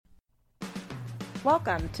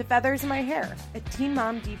Welcome to Feathers in My Hair, a Teen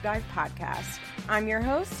Mom Deep Dive podcast. I'm your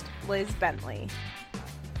host, Liz Bentley.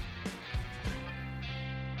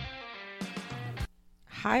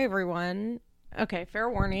 Hi, everyone. Okay, fair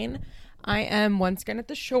warning. I am once again at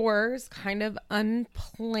the shores, kind of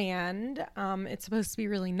unplanned. It's supposed to be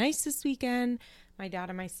really nice this weekend. My dad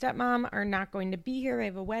and my stepmom are not going to be here. They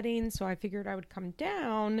have a wedding, so I figured I would come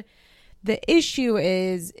down. The issue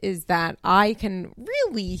is that I can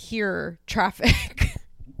really hear traffic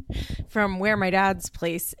from where my dad's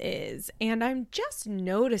place is. And I'm just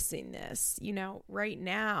noticing this, right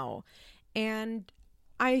now. And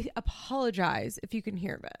I apologize if you can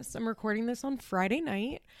hear this. I'm recording this on Friday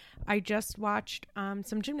night. I just watched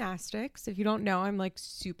some gymnastics. If you don't know, I'm like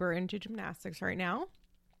super into gymnastics right now.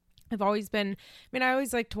 I always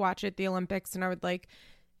like to watch it, the Olympics, and I would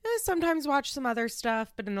sometimes watch some other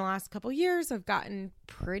stuff, but in the last couple years, I've gotten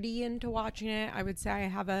pretty into watching it. I would say I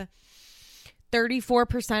have a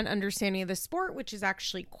 34% understanding of the sport, which is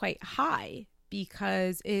actually quite high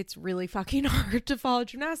because it's really fucking hard to follow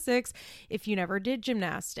gymnastics if you never did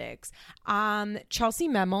gymnastics. Chelsea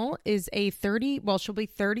Memel is she'll be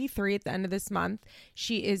 33 at the end of this month.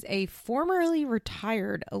 She is a formerly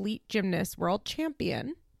retired elite gymnast world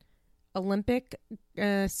champion. Olympic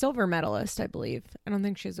silver medalist, I believe. I don't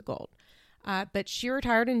think she has a gold. But she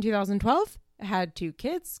retired in 2012, had 2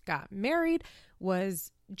 kids, got married,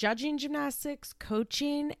 was judging gymnastics,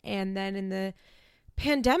 coaching, and then in the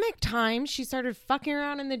pandemic time, she started fucking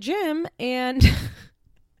around in the gym, and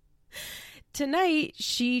tonight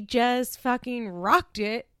she just fucking rocked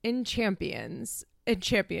it in championships.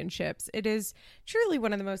 It is truly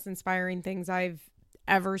one of the most inspiring things I've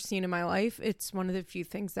ever seen in my life. It's one of the few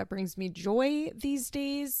things that brings me joy these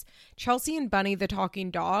days. Chelsea and Bunny the talking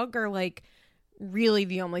dog are really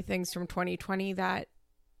the only things from 2020 that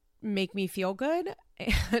make me feel good.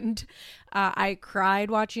 And I cried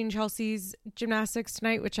watching Chelsea's gymnastics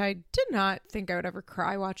tonight, which I did not think I would ever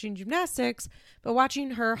cry watching gymnastics, but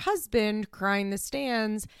watching her husband cry in the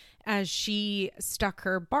stands as she stuck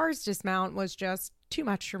her bars dismount was just too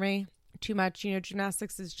much for me. Too much.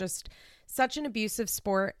 Gymnastics is just such an abusive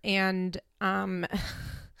sport, and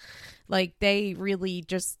they really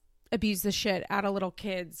just abuse the shit out of little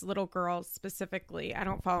kids, little girls specifically. I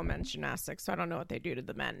don't follow men's gymnastics, so I don't know what they do to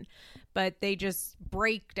the men, but they just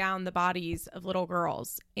break down the bodies of little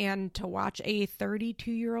girls. And to watch a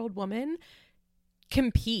 32-year-old woman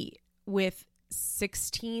compete with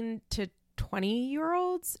 16 to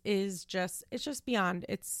 20-year-olds is just beyond.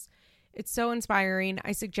 It's so inspiring.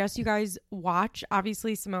 I suggest you guys watch.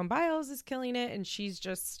 Obviously, Simone Biles is killing it, and she's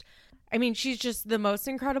just the most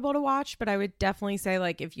incredible to watch. But I would definitely say,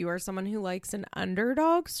 if you are someone who likes an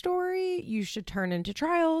underdog story, you should turn into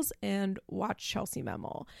Trials and watch Chelsea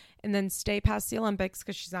Memel. And then stay past the Olympics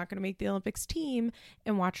because she's not going to make the Olympics team,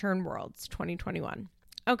 and watch her in Worlds 2021.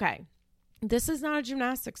 Okay, this is not a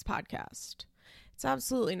gymnastics podcast. It's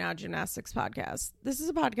absolutely not a gymnastics podcast. This is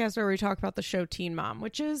a podcast where we talk about the show Teen Mom,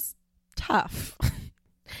 which is tough.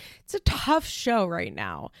 It's a tough show right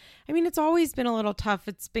now. It's always been a little tough.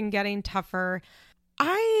 It's been getting tougher.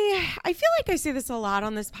 I feel like I say this a lot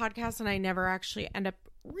on this podcast, and I never actually end up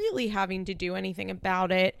really having to do anything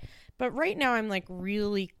about it. But right now I'm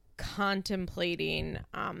really contemplating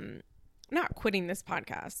not quitting this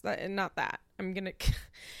podcast. Not that. I'm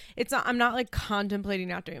not contemplating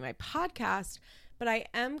not doing my podcast, but I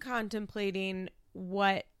am contemplating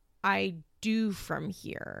what I do from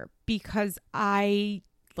here, because I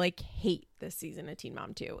hate this season of Teen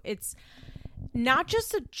Mom 2. It's not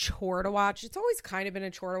just a chore to watch. It's always kind of been a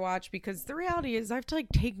chore to watch, because the reality is I have to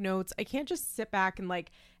take notes. I can't just sit back and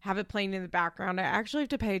have it playing in the background. I actually have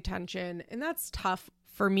to pay attention, and that's tough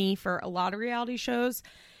for me for a lot of reality shows.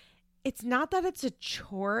 It's not that it's a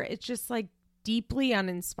chore. It's just deeply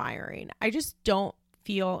uninspiring. I just don't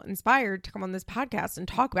feel inspired to come on this podcast and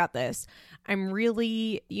talk about this. I'm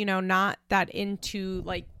really, not that into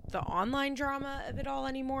the online drama of it all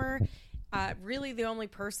anymore. Really the only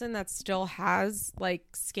person that still has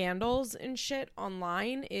scandals and shit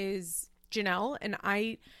online is Janelle, and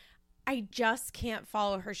I just can't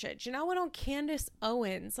follow her shit. Janelle went on Candace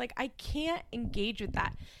Owens. I can't engage with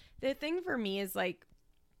that. The thing for me is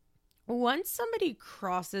once somebody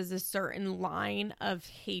crosses a certain line of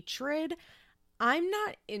hatred, I'm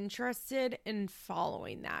not interested in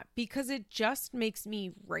following that, because it just makes me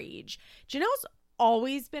rage. Janelle's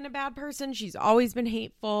always been a bad person. She's always been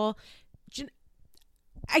hateful.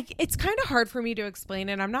 It's kind of hard for me to explain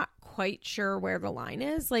it. I'm not quite sure where the line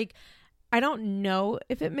is. I don't know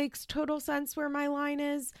if it makes total sense where my line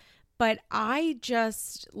is, but I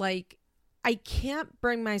just I can't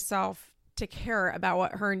bring myself to care about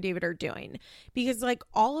what her and David are doing, because like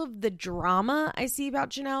all of the drama I see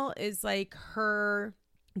about Janelle is like her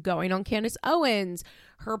going on Candace Owens,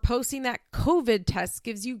 her posting that COVID test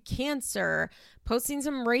gives you cancer, posting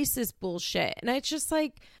some racist bullshit. And it's just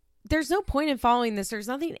like, there's no point in following this. There's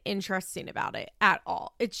nothing interesting about it at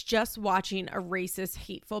all. It's just watching a racist,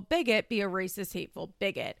 hateful bigot be a racist, hateful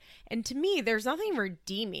bigot. And to me, there's nothing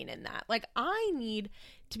redeeming in that. Like, I need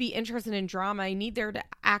to be interested in drama. I need there to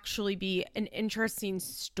actually be an interesting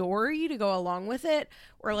story to go along with it,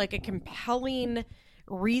 or like a compelling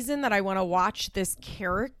reason that I want to watch this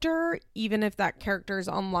character, even if that character is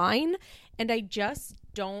online. And I just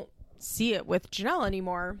don't see it with Janelle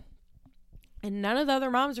anymore. And none of the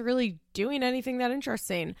other moms are really doing anything that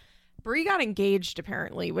interesting. Brie got engaged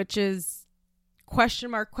apparently, which is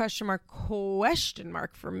question mark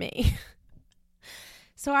for me.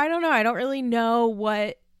 So I don't know. I don't really know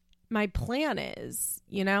what my plan is.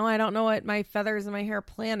 You know, I don't know what my feathers in my hair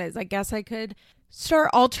plan is. I guess I could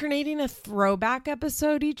start alternating a throwback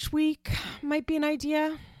episode each week. Might be an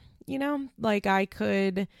idea. You know, like I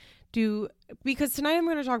could do, because tonight I'm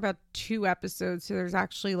going to talk about 2 episodes. So there's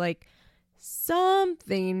actually like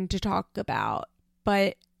something to talk about,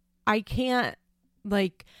 but I can't,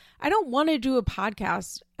 like, I don't want to do a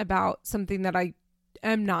podcast about something that I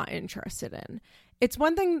am not interested in. It's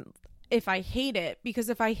one thing if I hate it, because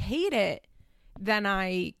if I hate it, then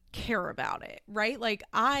I care about it, right? Like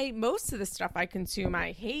most of the stuff I consume,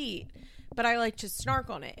 I hate, but I like to snark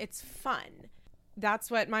on it. It's fun. That's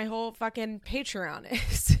what my whole fucking Patreon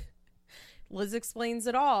is. Liz Explains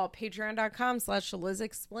It All, patreon.com/Liz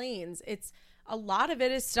Explains. It's a lot of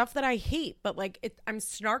it is stuff that I hate, but like I'm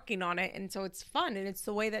snarking on it. And so it's fun. And it's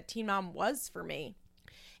the way that Teen Mom was for me.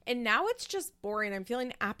 And now it's just boring. I'm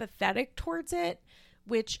feeling apathetic towards it,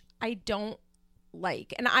 which I don't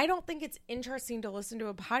like. And I don't think it's interesting to listen to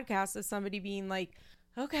a podcast of somebody being like,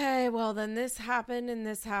 okay, well then this happened and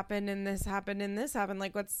this happened and this happened and this happened.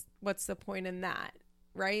 Like what's the point in that?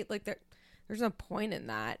 Right? Like there's no point in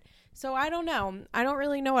that. So I don't know. I don't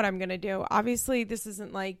really know what I'm going to do. Obviously, this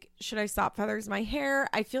isn't like, should I stop feathers my hair?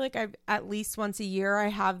 I feel like I've at least once a year, I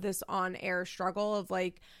have this on air struggle of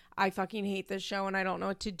like, I fucking hate this show and I don't know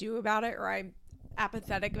what to do about it. Or I'm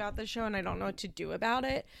apathetic about the show and I don't know what to do about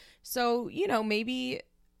it. So, you know, maybe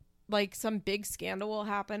like some big scandal will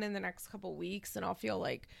happen in the next couple weeks and I'll feel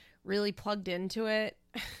like really plugged into it.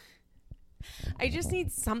 I just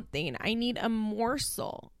need something. I need a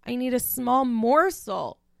morsel. I need a small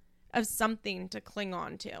morsel of something to cling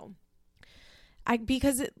on to.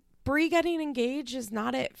 Because Brie getting engaged is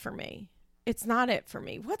not it for me. It's not it for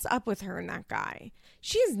me. What's up with her and that guy?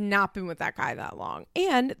 She has not been with that guy that long.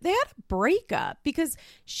 And they had a breakup because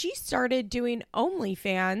she started doing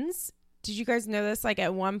OnlyFans. Did you guys know this? Like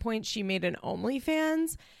at one point she made an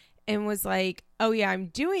OnlyFans and was like, oh yeah, I'm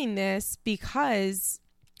doing this because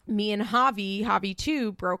me and Javi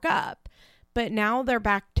 2 broke up. But now they're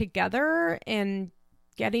back together and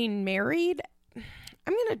getting married. I'm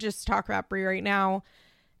going to just talk about Brie right now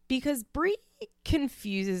because Brie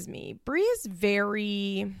confuses me. Brie is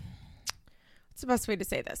very, what's the best way to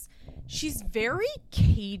say this? She's very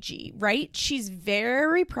cagey, right? She's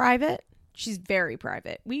very private.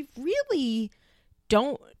 We really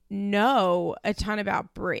don't know a ton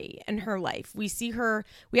about Brie and her life. We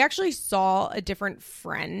actually saw a different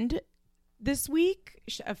friend this week.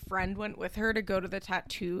 A friend went with her to go to the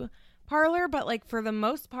tattoo parlor, but like for the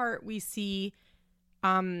most part we see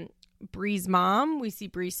Brie's mom, we see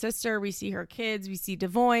Brie's sister, we see her kids, we see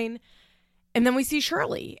Devoyne, and then we see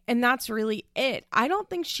Shirley, and that's really it. I don't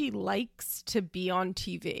think she likes to be on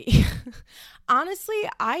TV. Honestly,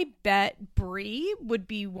 I bet Brie would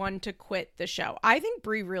be one to quit the show. I think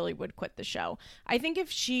Brie really would quit the show. I think if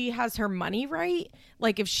she has her money right,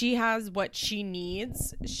 like if she has what she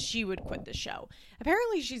needs, she would quit the show.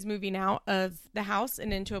 Apparently, she's moving out of the house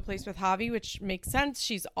and into a place with Javi, which makes sense.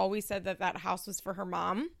 She's always said that that house was for her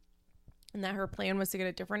mom and that her plan was to get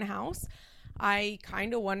a different house. I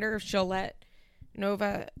kind of wonder if she'll let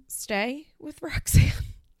Nova stay with Roxanne.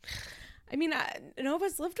 I mean,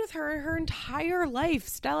 Nova's lived with her entire life.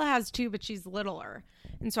 Stella has too, but she's littler.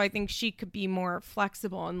 And so I think she could be more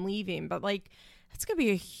flexible in leaving. But like, that's going to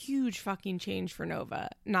be a huge fucking change for Nova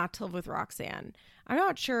not to live with Roxanne. I'm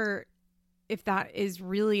not sure if that is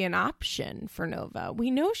really an option for Nova.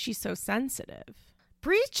 We know she's so sensitive.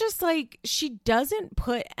 Brie's just like, she doesn't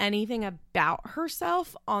put anything about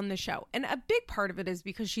herself on the show. And a big part of it is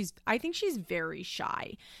because I think she's very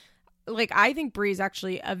shy. Like, I think Brie's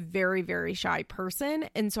actually a very, very shy person.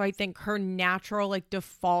 And so I think her natural, like,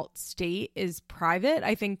 default state is private.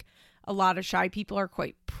 I think a lot of shy people are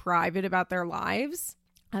quite private about their lives.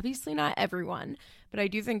 Obviously not everyone, but I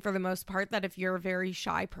do think for the most part that if you're a very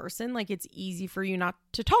shy person, like it's easy for you not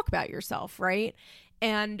to talk about yourself, right?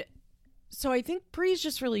 And so I think Brie's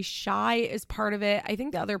just really shy is part of it. I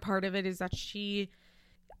think the other part of it is that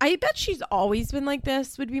I bet she's always been like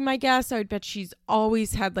this, would be my guess. I would bet she's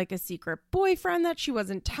always had like a secret boyfriend that she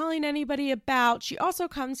wasn't telling anybody about. She also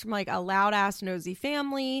comes from like a loud ass nosy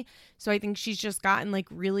family. So I think she's just gotten like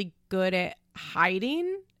really good at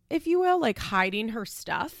hiding, if you will, like hiding her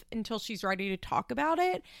stuff until she's ready to talk about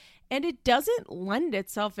it. And it doesn't lend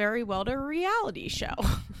itself very well to a reality show.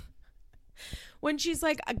 When she's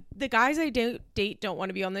like, the guys I date don't want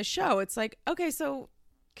to be on this show. It's like, okay, so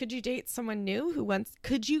could you date someone new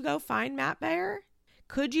could you go find Matt Baer?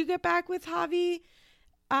 Could you get back with Javi?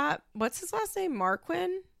 What's his last name?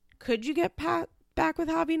 Marquin? Could you get back with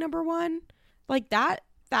Javi number one? Like that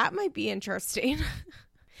might be interesting.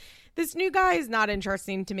 This new guy is not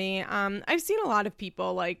interesting to me. I've seen a lot of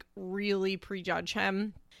people like really prejudge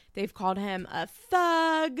him. They've called him a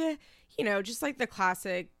thug, you know, just like the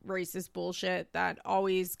classic racist bullshit that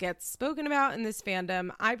always gets spoken about in this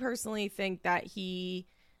fandom. I personally think that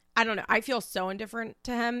I don't know. I feel so indifferent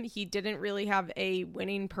to him. He didn't really have a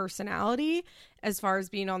winning personality as far as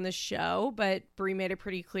being on the show, but Brie made it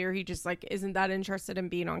pretty clear he just like isn't that interested in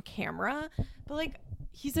being on camera. But like,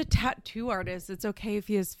 he's a tattoo artist. It's okay if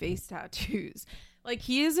he has face tattoos. Like,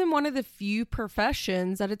 he is in one of the few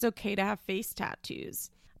professions that it's okay to have face tattoos.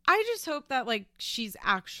 I just hope that like she's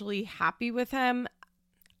actually happy with him.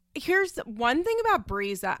 Here's one thing about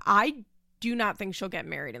Brie is that I do not think she'll get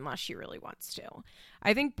married unless she really wants to.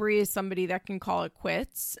 I think Brie is somebody that can call it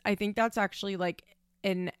quits. I think that's actually like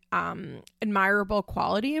an admirable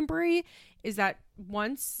quality in Brie, is that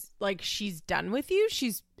once like she's done with you,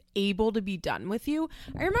 she's able to be done with you.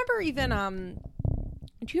 I remember even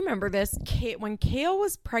do you remember this? When Kale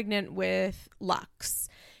was pregnant with Lux,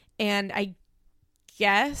 and I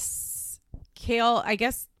guess Brie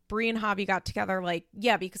and Javi got together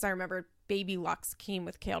because I remember baby Lux came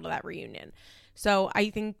with Kale to that reunion. So I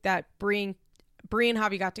think that Brie and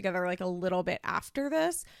Javi got together like a little bit after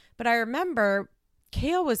this. But I remember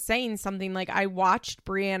Kale was saying something like, I watched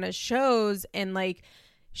Brianna's shows and like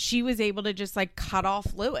she was able to just like cut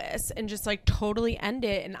off Lewis and just like totally end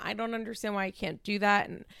it. And I don't understand why I can't do that.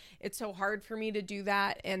 And it's so hard for me to do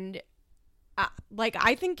that. And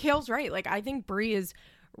I think Kale's right. Like, I think Brie is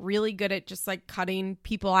really good at just like cutting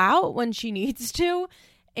people out when she needs to.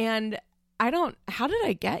 And how did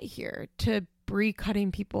I get here to Brie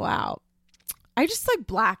cutting people out? I just like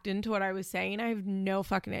blacked into what I was saying. I have no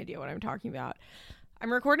fucking idea what I'm talking about.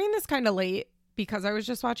 I'm recording this kind of late because I was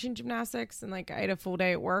just watching gymnastics and like I had a full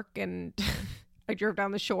day at work and I drove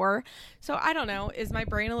down the shore. So I don't know. Is my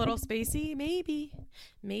brain a little spacey?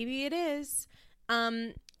 Maybe it is.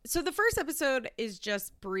 So the first episode is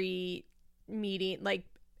just Brie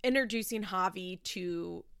introducing Javi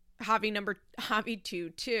to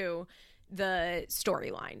the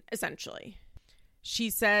storyline, essentially. She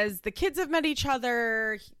says the kids have met each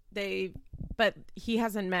other, but he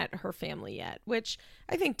hasn't met her family yet, which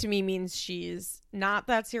I think to me means she's not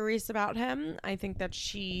that serious about him. I think that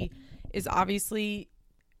she is obviously,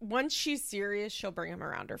 once she's serious, she'll bring him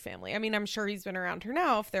around her family. I mean, I'm sure he's been around her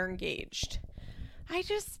now if they're engaged.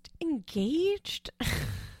 Engaged?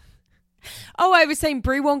 Oh, I was saying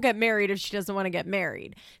Brie won't get married if she doesn't want to get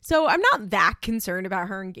married. So I'm not that concerned about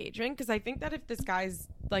her engagement because I think that if this guy's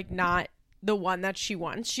like not the one that she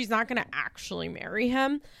wants, she's not going to actually marry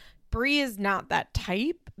him. Brie is not that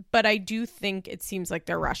type, but I do think it seems like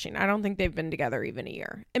they're rushing. I don't think they've been together even a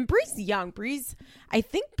year. And Brie's young. I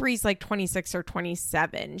think Brie's like 26 or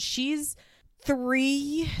 27. She's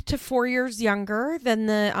 3 to 4 years younger than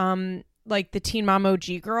the Teen Mom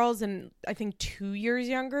OG girls, and I think 2 years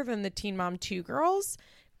younger than the Teen Mom 2 girls.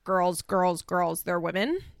 Girls, they're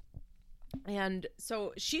women. And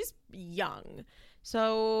so she's young.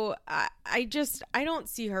 So I don't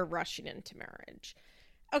see her rushing into marriage.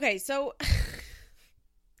 Okay, so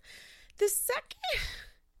the second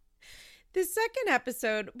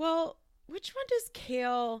episode, well, which one does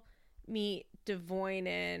Kale meet Devoyne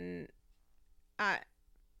in? Okay.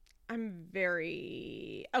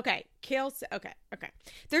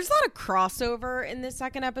 There's a lot of crossover in the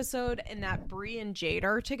second episode in that Brie and Jade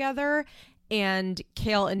are together and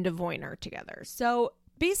Kale and Devoyne are together. So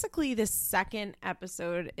basically the second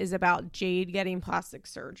episode is about Jade getting plastic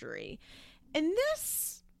surgery. And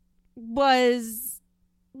this was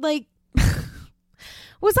like,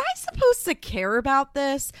 was I supposed to care about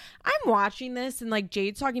this? I'm watching this and like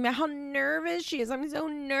Jade's talking about how nervous she is. I'm so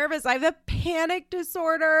nervous. I have a panic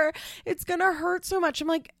disorder. It's going to hurt so much. I'm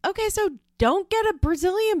like, okay, so don't get a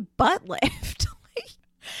Brazilian butt lift.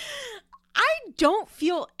 I don't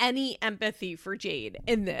feel any empathy for Jade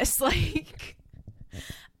in this. Like,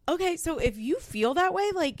 okay, so if you feel that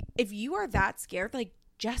way, like, if you are that scared, like,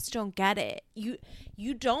 just don't get it.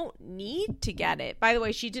 You don't need to get it. By the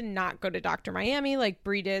way, she did not go to Dr. Miami like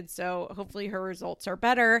Brie did, so hopefully her results are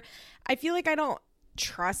better. I feel like I don't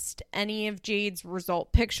trust any of Jade's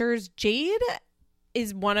result pictures. Jade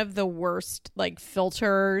is one of the worst, like,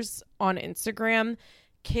 filters on Instagram.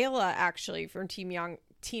 Kayla, actually, from Teen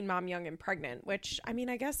Mom Young and Pregnant, which, I mean,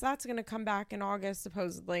 I guess that's going to come back in August,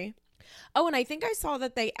 supposedly. Oh, and I think I saw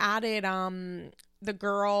that they added the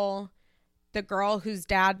girl whose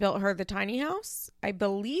dad built her the tiny house. I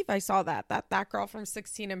believe I saw that girl from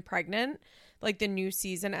 16 and Pregnant, like the new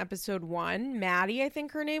season, episode 1, Maddie, I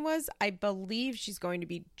think her name was. I believe she's going to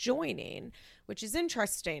be joining, which is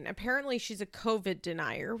interesting. Apparently she's a COVID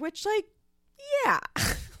denier, which, like, yeah.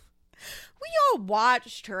 We all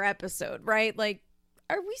watched her episode, right? Like,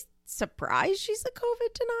 are we surprised she's a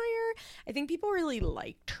COVID denier? I think people really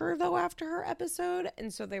liked her, though, after her episode,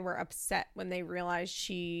 and so they were upset when they realized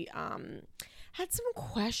she had some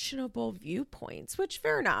questionable viewpoints, which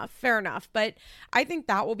fair enough. But I think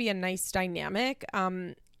that will be a nice dynamic.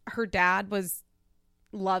 Her dad was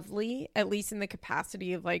lovely, at least in the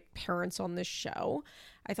capacity of, like, parents on this show.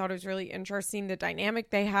 I thought it was really interesting, the dynamic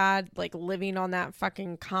they had, like, living on that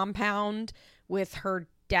fucking compound with her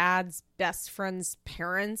dad's best friend's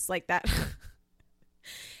parents, like that.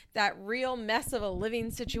 That real mess of a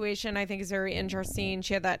living situation, I think, is very interesting.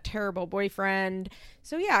 She had that terrible boyfriend.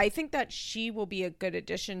 So, yeah, I think that she will be a good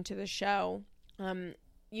addition to the show.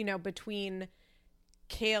 You know, between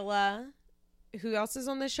Kayla, who else is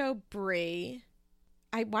on the show? Brie.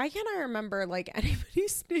 Why can't I remember, like,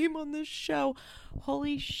 anybody's name on this show?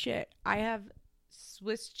 Holy shit. I have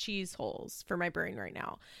Swiss cheese holes for my brain right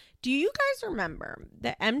now. Do you guys remember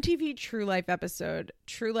the MTV True Life episode,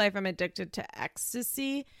 True Life, I'm Addicted to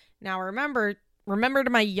Ecstasy? Now, remember to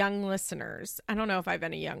my young listeners. I don't know if I have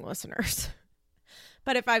any young listeners.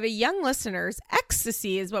 But if I have a young listeners,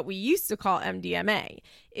 ecstasy is what we used to call MDMA.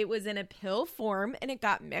 It was in a pill form and it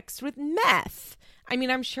got mixed with meth. I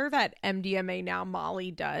mean, I'm sure that MDMA now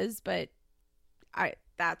Molly does, but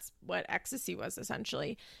that's what ecstasy was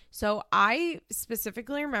essentially. So I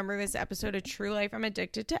specifically remember this episode of True Life, I'm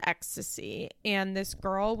Addicted to Ecstasy. And this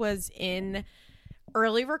girl was in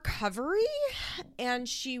early recovery and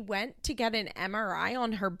she went to get an MRI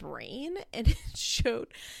on her brain, and it showed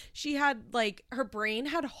she had, like, her brain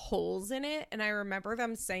had holes in it. And I remember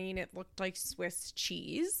them saying it looked like Swiss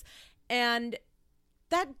cheese. And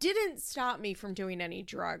that didn't stop me from doing any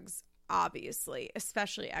drugs, obviously,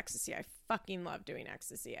 especially ecstasy. I fucking love doing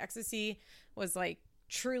ecstasy. Ecstasy was, like,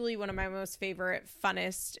 truly one of my most favorite,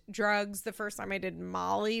 funnest drugs. The first time I did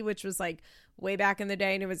Molly, which was, like, way back in the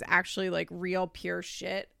day, and it was actually, like, real pure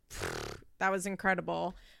shit. That was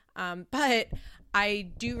incredible. But I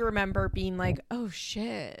do remember being like, oh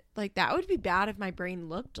shit, like, that would be bad if my brain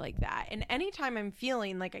looked like that. And anytime I'm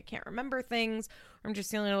feeling like I can't remember things, or I'm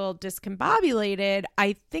just feeling a little discombobulated,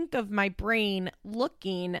 I think of my brain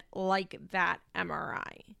looking like that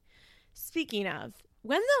MRI. Speaking of,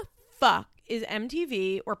 when the fuck is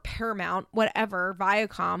MTV or Paramount, whatever,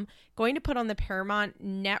 Viacom, going to put on the Paramount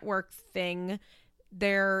Network thing,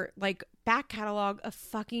 their, like, back catalog of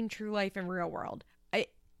fucking True Life and Real World?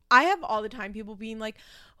 I have all the time people being like,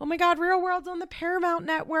 oh my God, Real World's on the Paramount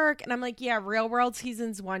Network. And I'm like, yeah, Real World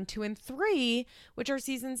seasons 1, 2, and 3, which are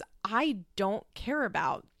seasons I don't care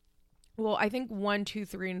about. Well, I think 1, 2,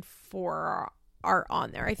 3, and 4 are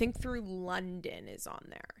on there. I think Through London is on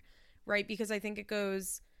there, right? Because I think it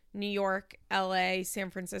goes New York, LA, San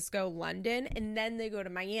Francisco, London, and then they go to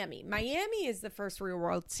Miami. Miami is the first Real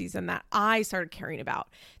World season that I started caring about.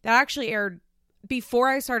 That actually aired before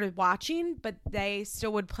I started watching, but they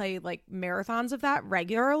still would play, like, marathons of that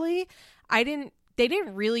regularly. They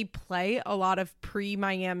didn't really play a lot of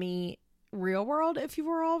pre-Miami Real World, if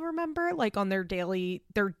you all remember, like, on their all-day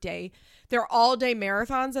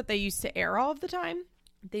marathons that they used to air all of the time.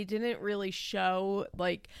 They didn't really show,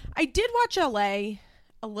 like, I did watch LA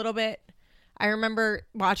a little bit. I remember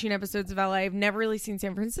watching episodes of LA. I've never really seen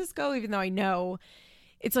San Francisco, even though I know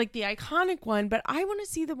it's, like, the iconic one, but I want to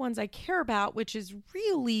see the ones I care about, which is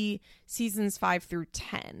really seasons 5 through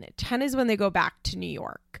 10. 10 is when they go back to New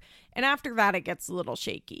York. And after that, it gets a little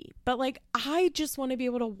shaky. But, like, I just want to be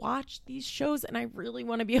able to watch these shows, and I really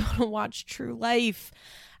want to be able to watch True Life.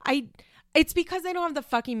 It's because I don't have the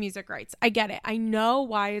fucking music rights. I get it. I know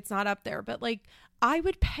why it's not up there, but, like, I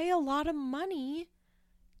would pay a lot of money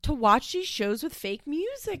to watch these shows with fake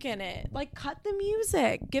music in it. Like, cut the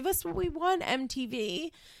music. Give us what we want, MTV.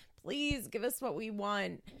 Please give us what we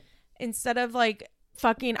want. Instead of, like,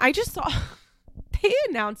 fucking, I just saw they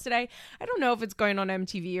announced today, I don't know if it's going on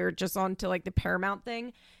MTV or just onto like the Paramount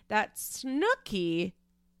thing, that Snooki,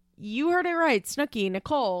 you heard it right, Snooki,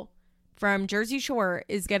 Nicole from Jersey Shore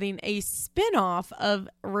is getting a spin-off of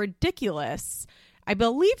Ridiculous, I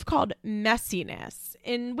believe called Messiness,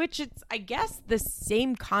 in which it's, I guess, the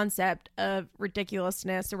same concept of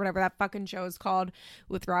ridiculousness or whatever that fucking show is called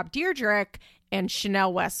with Rob Dyrdek and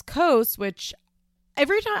Chanel West Coast, which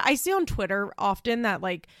every time I see on Twitter often that,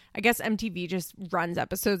 like, I guess MTV just runs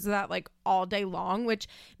episodes of that like all day long, which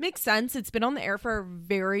makes sense. It's been on the air for a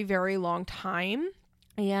very, very long time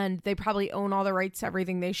and they probably own all the rights to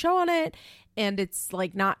everything they show on it. And it's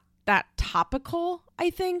like not that topical.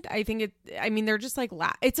 I mean, they're just like,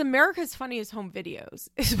 it's America's Funniest Home Videos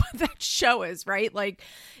is what that show is, right? Like,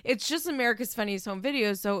 it's just America's Funniest Home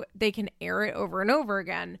Videos, so they can air it over and over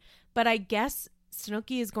again. But I guess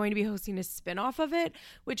Snooki is going to be hosting a spinoff of it,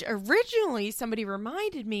 which originally somebody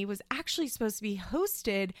reminded me was actually supposed to be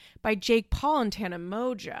hosted by Jake Paul and Tana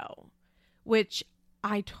Mongeau, which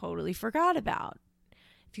I totally forgot about.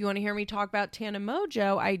 If you want to hear me talk about Tana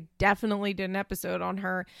Mongeau, I definitely did an episode on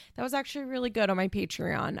her. That was actually really good on my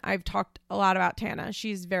Patreon. I've talked a lot about Tana.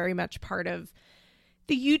 She's very much part of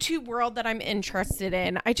the YouTube world that I'm interested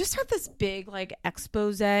in. I just heard this big like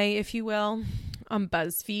expose, if you will, on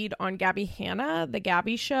BuzzFeed on Gabby Hanna, the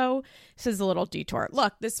Gabby Show. This is a little detour.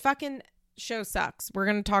 Look, this fucking show sucks. We're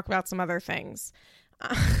going to talk about some other things.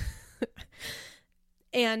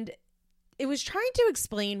 And it was trying to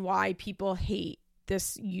explain why people hate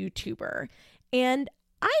this YouTuber. And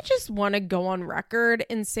I just want to go on record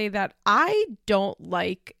and say that I don't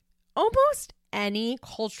like almost any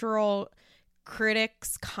cultural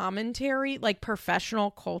critics commentary, like professional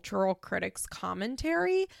cultural critics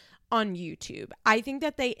commentary on YouTube. I think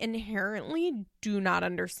that they inherently do not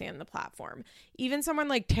understand the platform. Even someone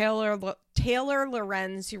like Taylor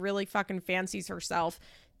Lorenz, who really fucking fancies herself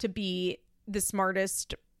to be the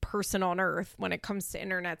smartest person on earth when it comes to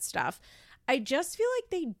internet stuff, I just feel like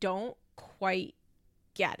they don't quite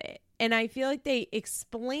get it. And I feel like they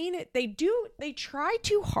explain it. They try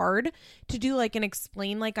too hard to do like an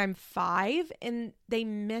explain like I'm 5 and they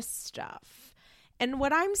miss stuff. And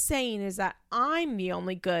what I'm saying is that I'm the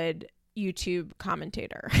only good YouTube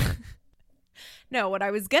commentator. No, what I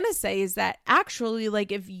was going to say is that actually,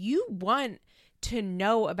 like, if you want to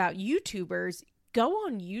know about YouTubers, go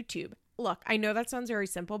on YouTube. Look, I know that sounds very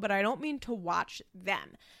simple, but I don't mean to watch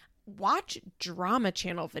them. Watch drama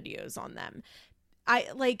channel videos on them.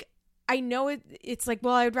 I know it's like,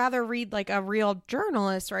 well, I'd rather read like a real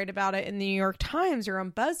journalist write about it in the New York Times or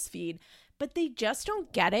on BuzzFeed, but they just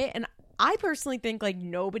don't get it. And I personally think like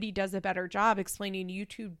nobody does a better job explaining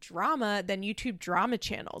YouTube drama than YouTube drama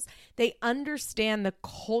channels. They understand the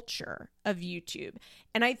culture of YouTube.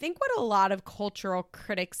 And I think what a lot of cultural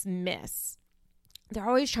critics miss, they're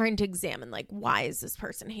always trying to examine like, why is this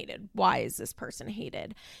person hated? Why is this person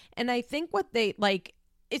hated? And I think what they like,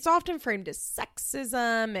 it's often framed as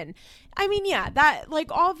sexism. And I mean, yeah, that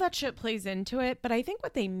like all of that shit plays into it. But I think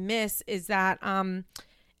what they miss is that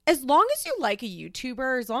as long as you like a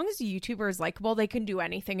YouTuber, as long as a YouTuber is likable, they can do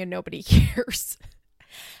anything and nobody cares.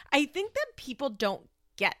 I think that people don't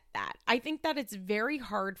get that. I think that it's very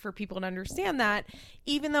hard for people to understand that,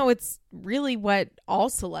 even though it's really what all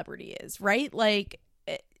celebrity is, right? Like,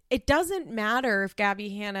 it doesn't matter if Gabby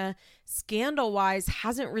Hanna, scandal-wise,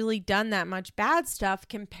 hasn't really done that much bad stuff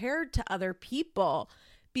compared to other people,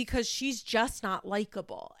 because she's just not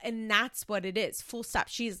likable. And that's what it is. Full stop.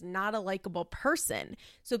 She is not a likable person.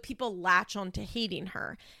 So people latch on to hating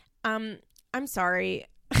her. I'm sorry.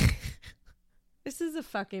 This is a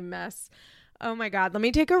fucking mess. Oh my God. Let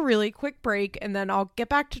me take a really quick break and then I'll get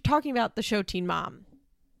back to talking about the show Teen Mom.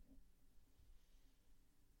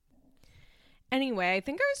 Anyway, I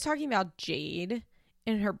think I was talking about Jade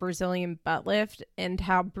and her Brazilian butt lift and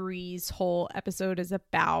how Brie's whole episode is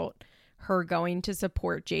about her going to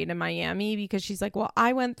support Jade in Miami because she's like, well,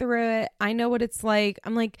 I went through it. I know what it's like.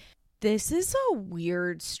 I'm like, this is a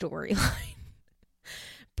weird storyline.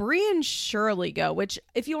 Brie and Shirley go, which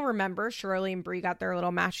if you'll remember, Shirley and Brie got their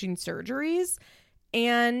little matching surgeries.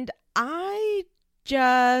 And I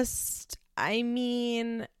just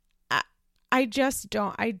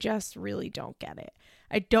really don't get it.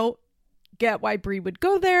 I don't get why Brie would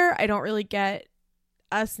go there. I don't really get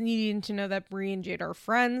us needing to know that Brie and Jade are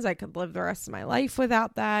friends. I could live the rest of my life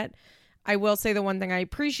without that. I will say the one thing I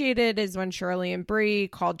appreciated is when Shirley and Brie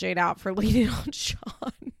called Jade out for leading on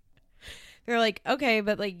Sean. They're like, okay,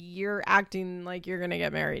 but like you're acting like you're going to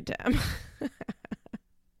get married to him.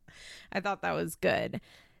 I thought that was good.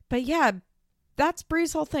 But yeah, that's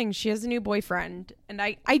Brie's whole thing. She has a new boyfriend, and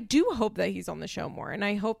I do hope that he's on the show more, and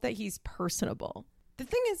I hope that he's personable. The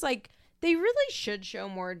thing is, like, they really should show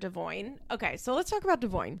more Devoin. Okay, so let's talk about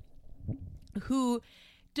Devoin.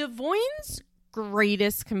 Devoin's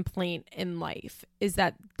greatest complaint in life is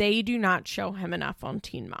that they do not show him enough on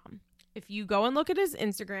Teen Mom. If you go and look at his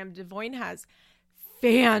Instagram, Devoin has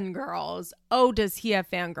fangirls. Oh, does he have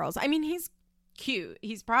fangirls? I mean, he's cute.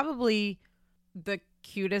 He's probably the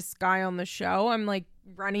cutest guy on the show. I'm like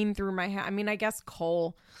running through my head. I mean, I guess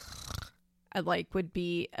Cole would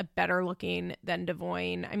be a better looking than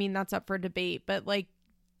Devoin. I mean, that's up for debate, but like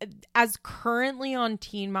as currently on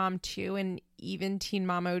Teen Mom 2 and even Teen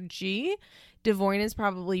Mom OG, Devoin is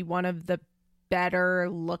probably one of the better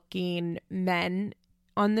looking men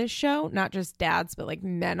on this show. Not just dads, but like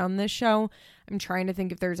men on this show. I'm trying to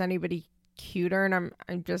think if there's anybody cuter, and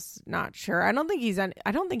I'm just not sure. I don't think he's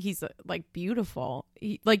like beautiful.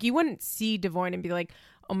 You wouldn't see Devoin and be like,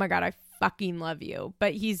 oh my God, I fucking love you.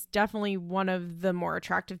 But he's definitely one of the more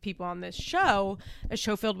attractive people on this show, a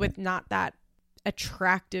show filled with not that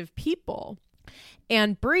attractive people.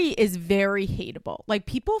 And Brie is very hateable. Like,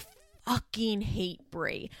 people fucking hate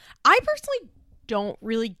Brie. I personally don't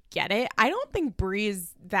really get it. I don't think Brie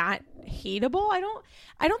is that hateable. I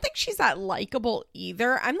don't think she's that likable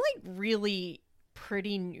either. I'm like really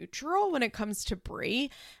pretty neutral when it comes to Brie.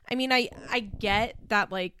 I mean, I get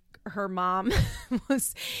that like her mom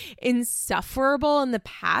was insufferable in the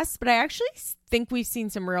past, but I actually think we've seen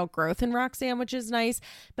some real growth in Roxanne, which is nice.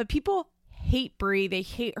 But people hate Brie, they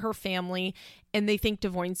hate her family, and they think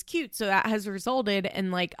Devoin's cute. So that has resulted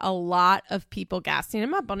in like a lot of people gassing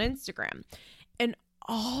him up on Instagram. And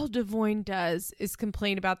all Devoin does is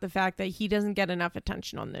complain about the fact that he doesn't get enough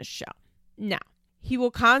attention on this show. Now, he will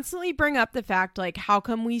constantly bring up the fact, like, how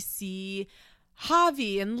come we see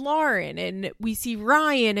Javi and Lauren and we see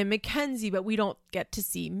Ryan and Mackenzie, but we don't get to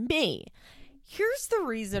see me? Here's the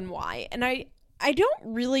reason why. And I don't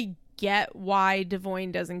really get why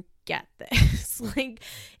Devoin doesn't get this. Like,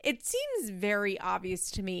 it seems very obvious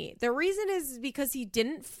to me. The reason is because he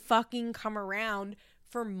didn't fucking come around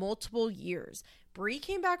for multiple years. Brie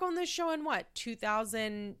came back on this show in what,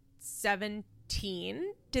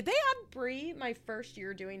 2017? Did they add Brie my first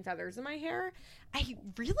year doing Feathers in My Hair? I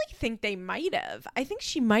really think they might have. I think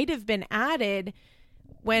she might have been added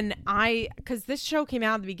because this show came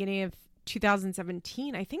out at the beginning of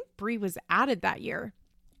 2017. I think Brie was added that year.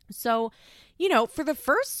 So, for the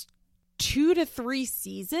first 2 to 3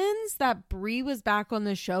 seasons that Brie was back on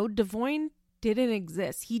the show, Devoin didn't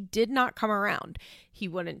exist. He did not come around. He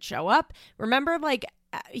wouldn't show up. Remember, like,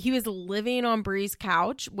 he was living on Brie's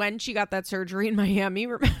couch when she got that surgery in Miami.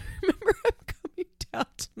 Remember him coming down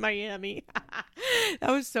to Miami?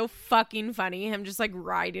 That was so fucking funny. Him just like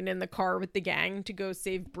riding in the car with the gang to go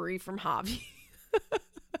save Brie from Javi.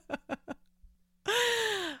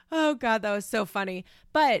 Oh God, that was so funny.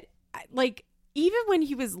 But like, even when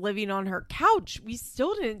he was living on her couch, we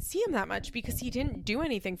still didn't see him that much because he didn't do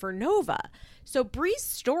anything for Nova. So Brie's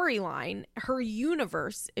storyline, her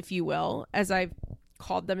universe, if you will, as I've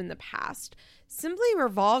called them in the past, simply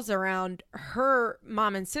revolves around her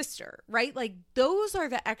mom and sister, right? Like, those are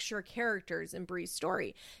the extra characters in Brie's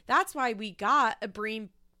story. That's why we got a Brie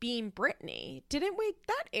being Brittany, didn't we?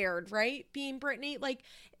 That aired, right? Being Brittany. Like,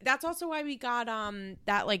 that's also why we got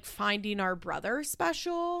that like Finding Our Brother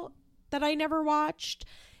special that I never watched.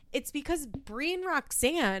 It's because Brie and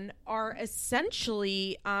Roxanne are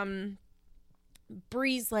essentially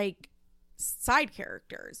Brie's like side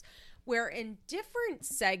characters, where in different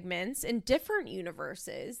segments, in different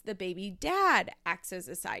universes, the baby dad acts as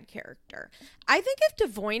a side character. I think if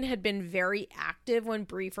Devoin had been very active when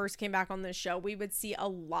Brie first came back on the show, we would see a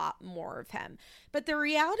lot more of him. But the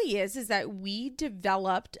reality is that we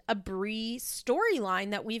developed a Brie storyline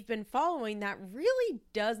that we've been following that really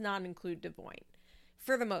does not include Devoin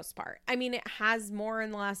for the most part. I mean, it has more in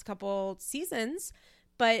the last couple seasons,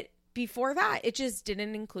 but before that, it just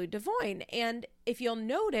didn't include Devoin. And if you'll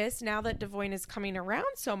notice, now that Devoin is coming around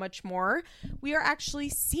so much more, we are actually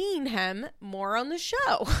seeing him more on the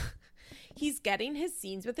show. He's getting his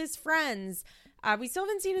scenes with his friends. We still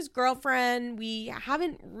haven't seen his girlfriend. We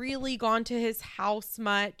haven't really gone to his house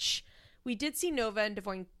much. We did see Nova and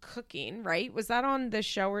Devoin cooking, right? Was that on the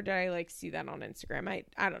show, or did I like see that on Instagram?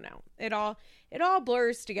 I don't know. It all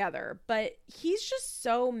blurs together. But he's just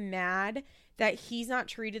so mad that he's not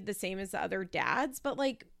treated the same as the other dads. But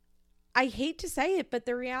like, I hate to say it, but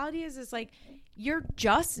the reality is like, you're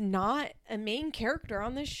just not a main character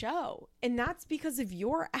on this show. And that's because of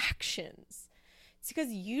your actions. It's because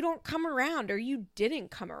you don't come around, or you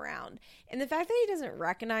didn't come around. And the fact that he doesn't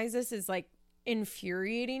recognize this is like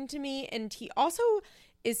infuriating to me. And he also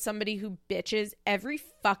is somebody who bitches every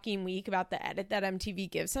fucking week about the edit that MTV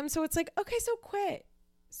gives him. So it's like, okay, so quit.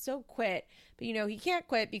 But you know, he can't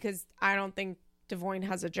quit because I don't think Devoin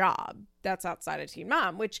has a job that's outside of Teen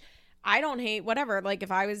Mom, which I don't hate, whatever. Like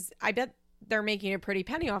I bet they're making a pretty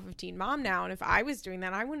penny off of Teen Mom now. And if I was doing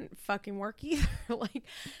that, I wouldn't fucking work either. Like,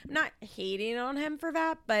 I'm not hating on him for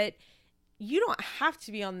that, but you don't have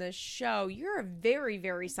to be on this show. You're a very,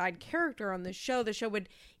 very side character on this show. The show would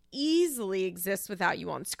easily exist without you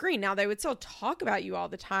on screen. Now, they would still talk about you all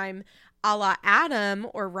the time, a la Adam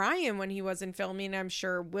or Ryan when he wasn't filming. I'm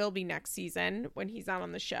sure will be next season when he's not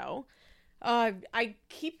on the show.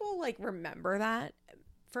 People like remember that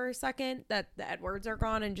for a second, that the Edwards are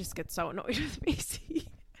gone, and just get so annoyed with Macy.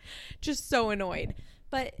 Just so annoyed.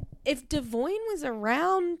 But if Devoin was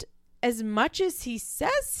around as much as he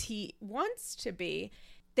says he wants to be,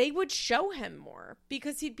 they would show him more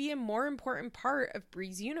because he'd be a more important part of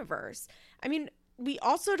Bree's universe. I mean, we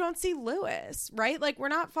also don't see Lewis, right? Like, we're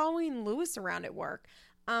not following Lewis around at work.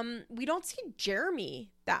 We don't see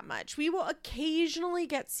Jeremy that much. We will occasionally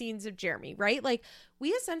get scenes of Jeremy, right? Like,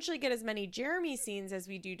 we essentially get as many Jeremy scenes as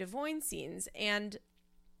we do Devoin scenes. And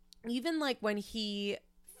even like when he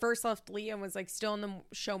first left Leah and was like still in the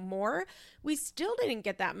show more, we still didn't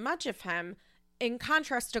get that much of him, in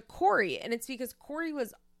contrast to Corey. And it's because Corey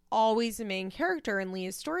was always the main character in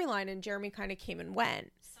Leah's storyline, and Jeremy kind of came and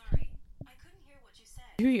went. Sorry, I couldn't hear what you said.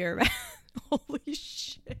 You hear that? Holy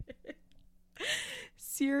shit.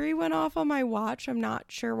 Siri went off on my watch. I'm not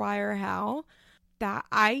sure why or how. That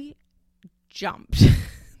I jumped.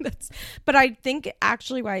 But I think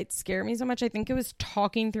actually why it scared me so much, I think it was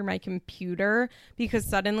talking through my computer, because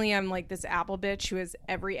suddenly I'm like this Apple bitch who has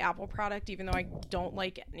every Apple product, even though I don't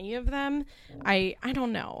like any of them. I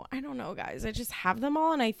don't know, guys. I just have them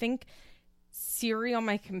all, and I think Siri on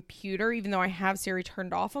my computer, even though I have Siri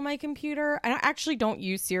turned off on my computer, I actually don't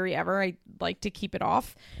use Siri ever. I like to keep it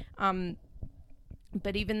off.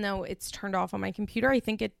 But even though it's turned off on my computer, I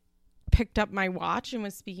think it picked up my watch and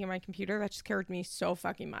was speaking on my computer. That just scared me so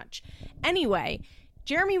fucking much. Anyway,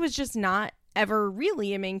 Jeremy was just not ever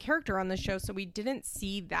really a main character on the show, so we didn't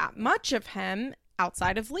see that much of him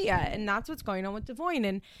outside of Leah, and that's what's going on with Devoin.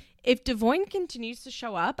 And if Devoin continues to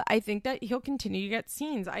show up, I think that he'll continue to get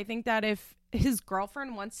scenes. I think that if his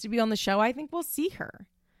girlfriend wants to be on the show, I think we'll see her.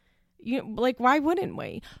 Like, why wouldn't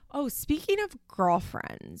we? Oh, speaking of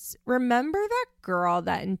girlfriends, remember that girl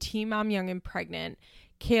that in Teen Mom Young and Pregnant,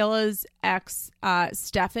 Kayla's ex,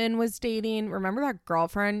 Stefan, was dating? Remember that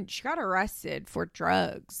girlfriend? She got arrested for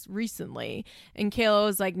drugs recently. And Kayla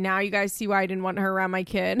was like, now you guys see why I didn't want her around my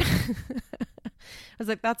kid. I was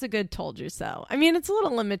like, that's a good told you so. I mean, it's a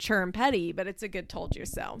little immature and petty, but it's a good told you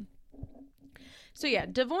so. So yeah,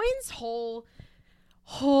 Devoin's whole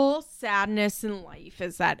sadness in life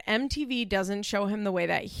is that MTV doesn't show him the way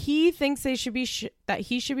that he thinks they should be that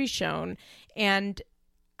he should be shown. And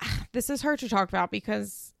this is hard to talk about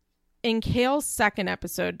because in Kale's second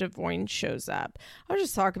episode, Devoin shows up. I'll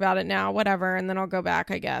just talk about it now, whatever, and then I'll go back,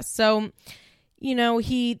 I guess. So, you know,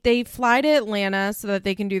 they fly to Atlanta so that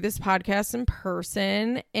they can do this podcast in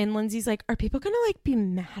person. And Lindsay's like, are people going to like be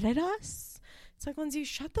mad at us? It's like, Lindsay,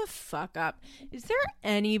 shut the fuck up. Is there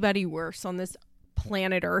anybody worse on this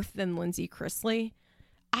planet Earth than Lindsay Chrisley?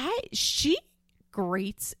 She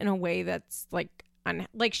grates in a way that's like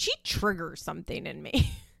she triggers something in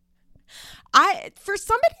me. For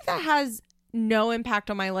somebody that has no impact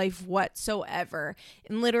on my life whatsoever,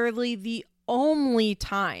 and literally the only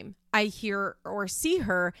time I hear or see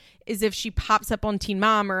her is if she pops up on Teen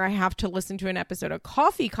Mom, or I have to listen to an episode of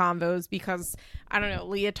Coffee Convos because, I don't know,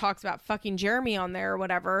 Leah talks about fucking Jeremy on there or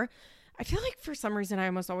whatever. I feel like for some reason I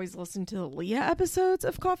almost always listen to the Leah episodes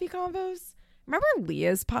of Coffee Convos. Remember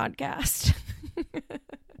Leah's podcast?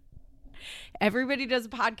 Everybody does a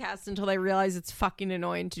podcast until they realize it's fucking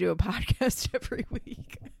annoying to do a podcast every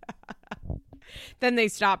week. Then they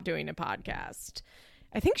stop doing a podcast.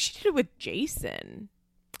 I think she did it with Jason.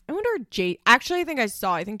 I wonder actually,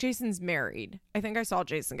 I think Jason's married. I think I saw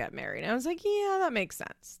Jason get married. And I was like, yeah, that makes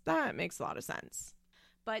sense. That makes a lot of sense.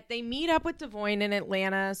 But they meet up with Devoin in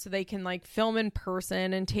Atlanta so they can like film in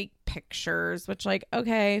person and take pictures, which like,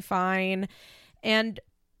 okay, fine. And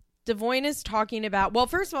Devoin is talking about, well,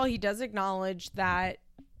 first of all, he does acknowledge that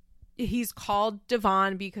he's called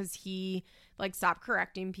Devon because he like stopped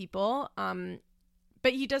correcting people.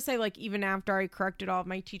 But he does say like, even after I corrected all of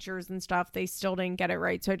my teachers and stuff, they still didn't get it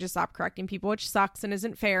right. So I just stopped correcting people, which sucks and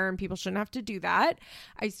isn't fair. And people shouldn't have to do that.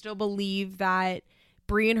 I still believe that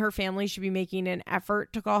Bree and her family should be making an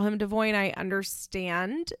effort to call him Devoin. I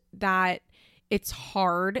understand that it's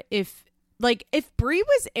hard if Like, if Brie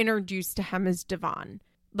was introduced to him as Devon,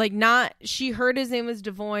 like, not, she heard his name was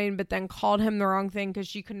Devoin, but then called him the wrong thing because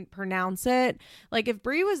she couldn't pronounce it. Like, if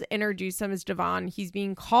Brie was introduced to him as Devon, he's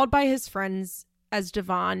being called by his friends as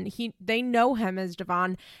Devon. They know him as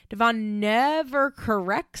Devon. Devon never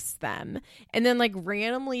corrects them. And then, like,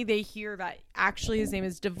 randomly they hear that actually his name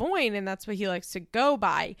is Devoin and that's what he likes to go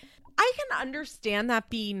by. I can understand that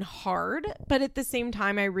being hard, but at the same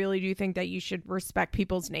time, I really do think that you should respect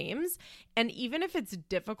people's names. And even if it's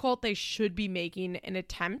difficult, they should be making an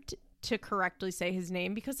attempt to correctly say his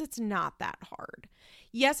name because it's not that hard.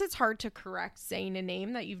 Yes, it's hard to correct saying a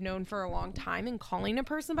name that you've known for a long time and calling a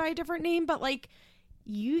person by a different name, but like,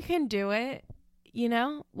 you can do it, you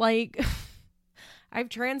know? Like, I have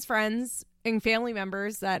trans friends and family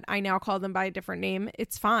members that I now call them by a different name.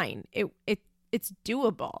 It's fine. It's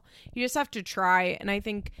doable. You just have to try. And I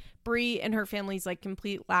think Brie and her family's like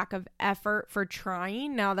complete lack of effort for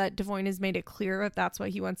trying, now that Devoin has made it clear that that's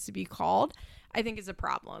what he wants to be called, I think is a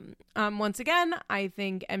problem. Once again, I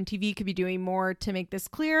think MTV could be doing more to make this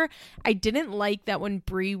clear. I didn't like that when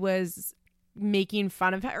Brie was making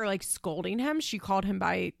fun of him or like scolding him, she called him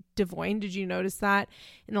by Devoin. Did you notice that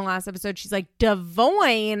in the last episode? She's like,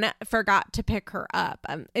 Devoin forgot to pick her up.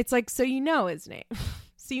 It's like, so you know his name.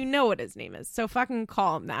 So you know what his name is. So fucking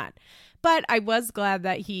call him that. But I was glad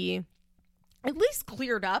that he at least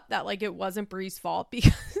cleared up that like it wasn't Brie's fault,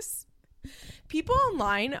 because people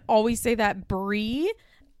online always say that Brie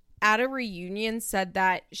at a reunion said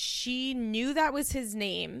that she knew that was his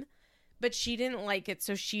name, but she didn't like it.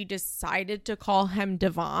 So she decided to call him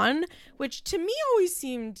Devon, which to me always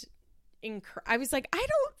seemed I was like, I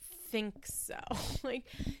don't think so. Like,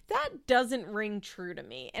 that doesn't ring true to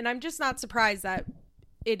me. And I'm just not surprised that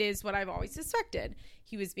it is what I've always suspected.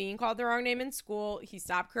 He was being called the wrong name in school. He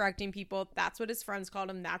stopped correcting people. That's what his friends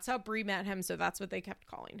called him. That's how Brie met him. So that's what they kept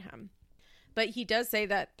calling him. But he does say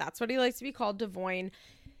that that's what he likes to be called, Devoin.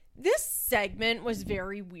 This segment was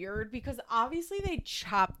very weird because obviously they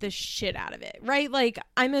chopped the shit out of it, right? Like,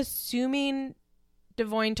 I'm assuming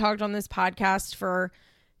Devoin talked on this podcast for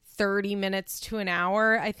 30 minutes to an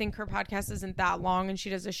hour. I think her podcast isn't that long and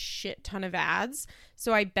she does a shit ton of ads.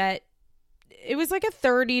 So I bet it was like a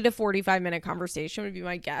 30 to 45 minute conversation would be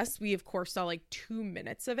my guess. We, of course, saw like 2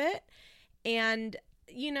 minutes of it. And,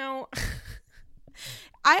 you know,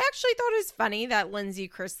 I actually thought it was funny that Lindsay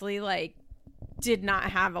Chrisley, like, did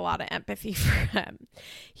not have a lot of empathy for him.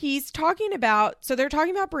 He's talking about, so they're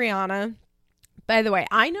talking about Brianna. By the way,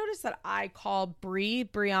 I noticed that I call Brie,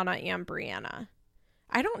 Brianna, and Brianna.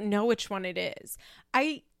 I don't know which one it is.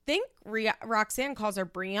 I think Roxanne calls her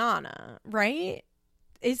Brianna, right?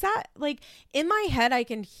 Is that, like, in my head, I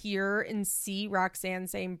can hear and see Roxanne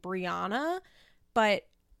saying Brianna, but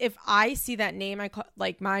if I see that name, I call,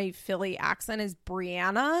 like, my Philly accent is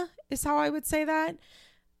Brianna, is how I would say that.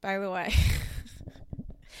 By the way,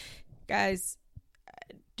 guys,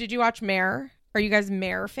 did you watch Mare? Are you guys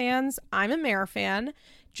Mare fans? I'm a Mare fan.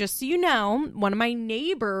 Just so you know, one of my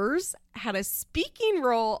neighbors had a speaking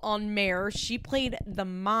role on Mare. She played the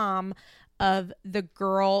mom of the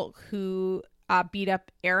girl who beat up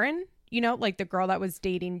Erin, you know, like the girl that was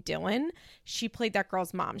dating Dylan. She played that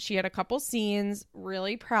girl's mom. She had a couple scenes,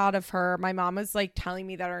 really proud of her. My mom was like telling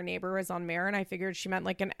me that our neighbor was on Mare, and I figured she meant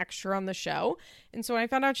like an extra on the show. And so when I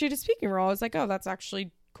found out she had a speaking role, I was like, oh, that's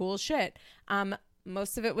actually cool as shit.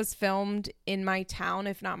 Most of it was filmed in my town,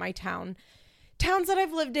 if not my towns that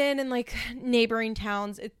I've lived in and like neighboring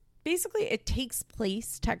towns. It takes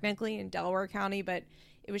place technically in Delaware County, but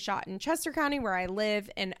it was shot in Chester County where I live.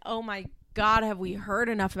 And oh my God, have we heard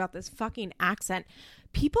enough about this fucking accent?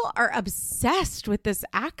 People are obsessed with this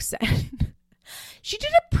accent. She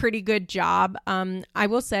did a pretty good job. I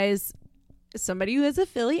will say, as somebody who has a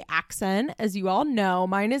Philly accent, as you all know,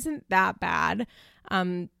 mine isn't that bad.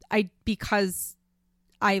 Because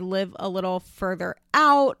I live a little further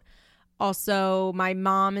out. Also, my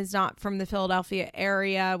mom is not from the Philadelphia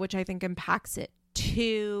area, which I think impacts it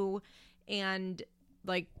too. And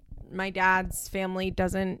like, my dad's family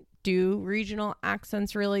doesn't do regional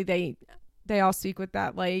accents really. They all speak with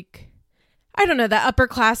that, like, I don't know, that upper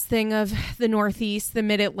class thing of the Northeast, the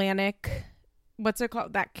Mid-Atlantic. What's it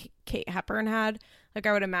called? That Kate Hepburn had. Like,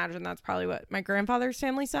 I would imagine that's probably what my grandfather's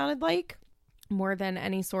family sounded like, more than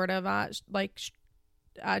any sort of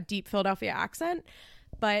deep Philadelphia accent.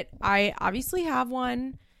 But I obviously have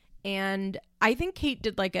one, and I think Kate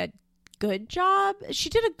did like a good job.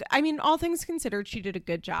 All things considered, she did a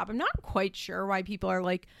good job. I'm not quite sure why people are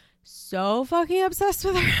like so fucking obsessed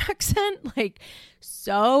with her accent, like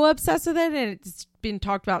so obsessed with it, and it's been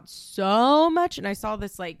talked about so much. And I saw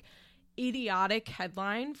this like idiotic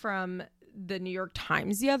headline from the New York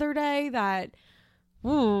Times the other day that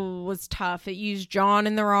was tough. It used John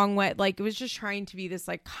in the wrong way. Like, it was just trying to be this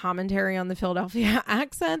like commentary on the Philadelphia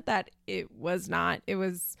accent that it was not. It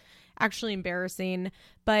was actually embarrassing.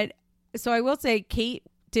 But so I will say Kate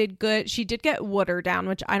did good. She did get water down,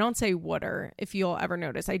 which I don't say water. If you'll ever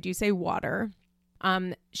notice, I do say water.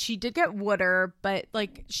 She did get water, but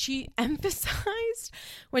like she emphasized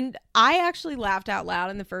when I actually laughed out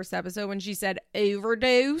loud in the first episode when she said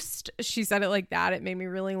overdosed. She said it like that. It made me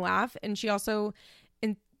really laugh. And she also,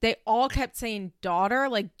 and they all kept saying daughter,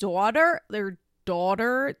 like daughter, their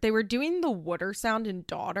daughter. They were doing the water sound in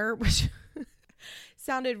daughter, which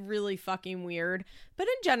sounded really fucking weird. But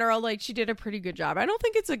in general, like, she did a pretty good job. I don't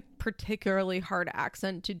think it's a particularly hard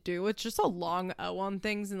accent to do. It's just a long O on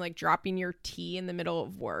things and like dropping your T in the middle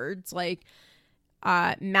of words, like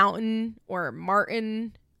mountain or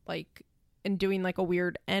Martin, like, and doing like a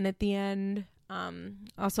weird N at the end.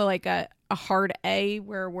 Also like a hard A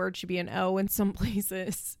where a word should be an O in some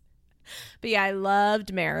places. But yeah, I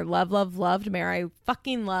loved Mare. Loved Mare. I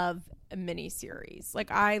fucking love a mini series.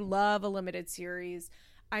 Like, I love a limited series.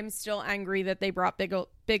 I'm still angry that they brought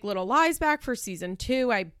Big Little Lies back for season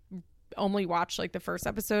 2. I only watched like the first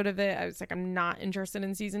episode of it. I was like, I'm not interested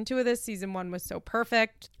in season 2 of this. Season 1 was so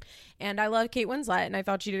perfect. And I love Kate Winslet, and I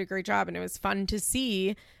thought she did a great job. And it was fun to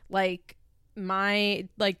see, like,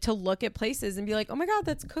 to look at places and be like, oh my God,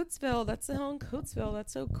 that's Coatesville. That's the hill in Coatesville.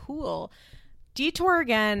 That's so cool. Detour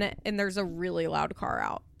again, and there's a really loud car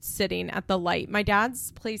out sitting at the light. My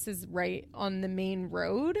dad's place is right on the main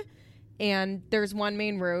road, and there's one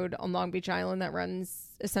main road on Long Beach Island that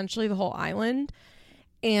runs essentially the whole island,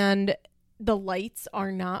 and the lights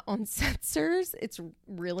are not on sensors. It's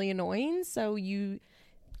really annoying. So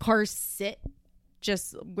cars sit,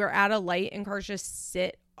 we're at a light and cars just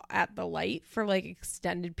sit at the light for like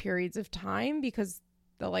extended periods of time because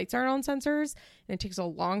the lights aren't on sensors, and it takes a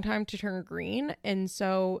long time to turn green. And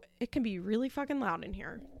so it can be really fucking loud in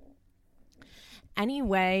here.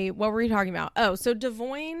 Anyway, what were we talking about? Oh, so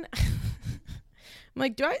Devoyne. I'm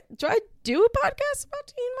like, do I do a podcast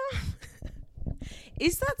about Teen Mom?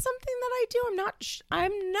 Is that something that I do?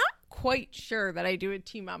 I'm not quite sure that I do a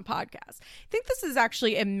Teen Mom podcast. I think this is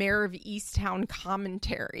actually a Mayor of Easttown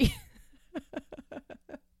commentary.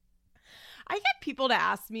 I get people to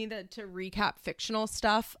ask me to recap fictional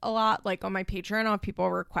stuff a lot. Like on my Patreon, I'll have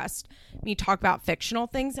people request me talk about fictional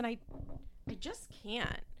things, and I just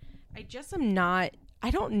can't. I just am not.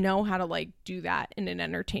 I don't know how to like do that in an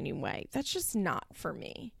entertaining way. That's just not for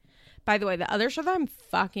me. By the way, the other show that I'm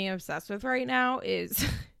fucking obsessed with right now is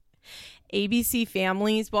ABC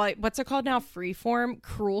Families. Well, what's it called now? Freeform.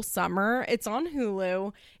 Cruel Summer. It's on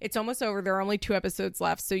Hulu. It's almost over. There are only 2 episodes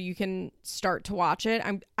left, so you can start to watch it.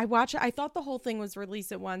 I watch it. I thought the whole thing was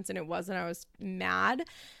released at once, and it wasn't. I was mad,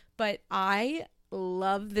 but I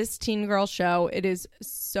love this teen girl show. It is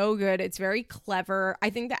so good. It's very clever. I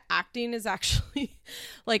think the acting is actually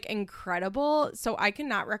like incredible. So I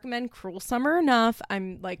cannot recommend Cruel Summer enough.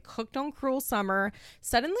 I'm like hooked on Cruel Summer.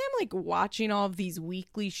 Suddenly I'm like watching all of these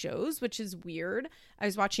weekly shows, which is weird. I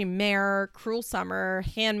was watching Mare, Cruel Summer,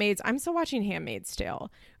 Handmaids. I'm still watching Handmaid's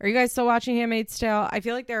Tale. Are you guys still watching Handmaid's Tale? I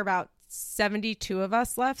feel like there are about 72 of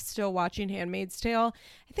us left still watching Handmaid's Tale.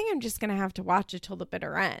 I think I'm just gonna have to watch it till the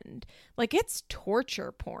bitter end. Like, it's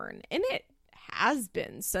torture porn, and it has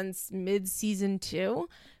been since mid-season 2,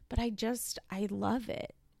 but I love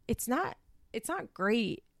it. It's not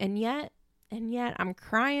great, and yet I'm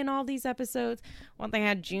crying all these episodes. One thing I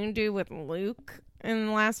had June do with Luke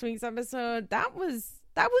in last week's episode, that was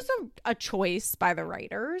a choice by the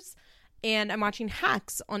writers. And I'm watching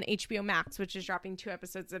Hacks on HBO Max, which is dropping 2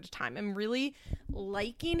 episodes at a time. I'm really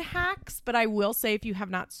liking Hacks, but I will say if you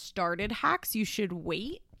have not started Hacks, you should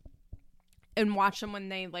wait and watch them when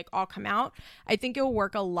they like all come out. I think it'll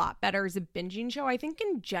work a lot better as a binging show. I think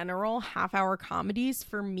in general, half-hour comedies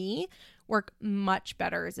for me work much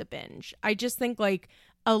better as a binge. I just think like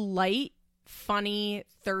a light, funny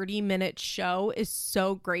 30-minute show is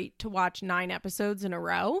so great to watch 9 episodes in a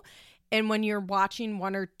row. And when you're watching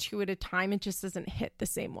 1 or 2 at a time, it just doesn't hit the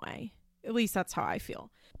same way. At least that's how I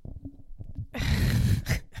feel.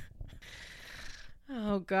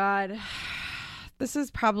 Oh, God. This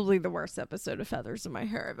is probably the worst episode of Feathers in My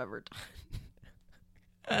Hair I've ever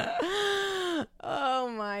done. Oh,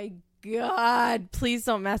 my God. Please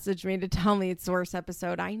don't message me to tell me it's the worst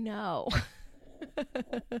episode. I know.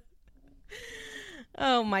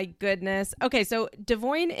 Oh my goodness. Okay, so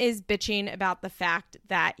Devoyne is bitching about the fact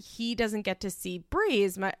that he doesn't get to see Bree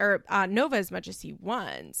Nova as much as he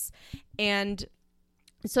wants. And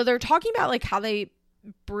so they're talking about like how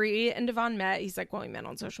Bree and Devon met. He's like, well, we met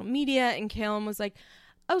on social media, and Caleb was like,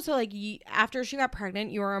 oh, so like after she got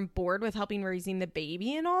pregnant, you were on board with helping raising the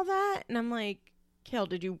baby and all that? And I'm like, Kale,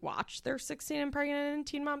 did you watch their 16 and Pregnant and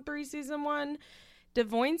Teen Mom 3 season 1?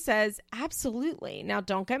 Devoyne says, absolutely. Now,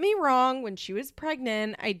 don't get me wrong. When she was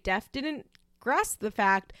pregnant, I didn't grasp the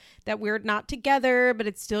fact that we're not together, but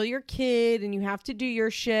it's still your kid and you have to do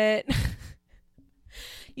your shit.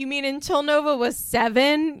 You mean until Nova was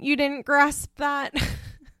 7, you didn't grasp that?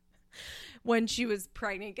 When she was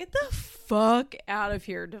pregnant. Get the fuck out of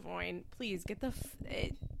here, Devoyne. Please,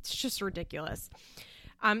 it's just ridiculous.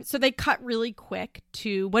 So they cut really quick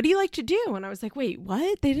to, what do you like to do? And I was like, wait,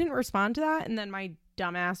 what? They didn't respond to that? And then my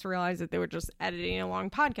dumbass realized that they were just editing a long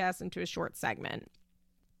podcast into a short segment.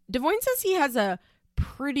 Devoyne says he has a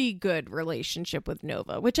pretty good relationship with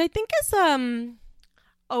Nova, which I think is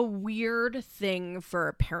a weird thing for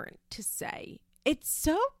a parent to say. It's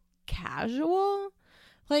so casual.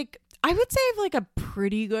 Like, I would say I have like a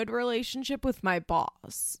pretty good relationship with my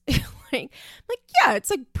boss. like yeah, it's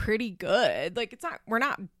like pretty good. Like, we're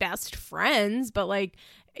not best friends, but like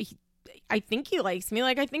I think he likes me.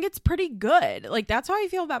 Like, I think it's pretty good. Like, that's how I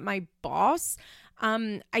feel about my boss.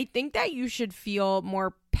 I think that you should feel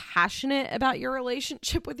more passionate about your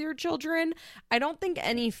relationship with your children. I don't think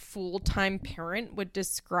any full-time parent would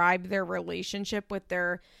describe their relationship with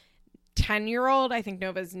their 10-year-old. I think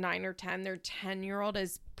Nova's 9 or 10. Their 10-year-old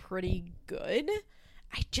is pretty good.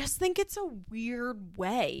 I just think it's a weird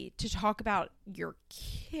way to talk about your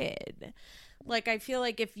kid. Like, I feel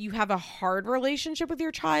like if you have a hard relationship with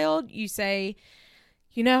your child, you say,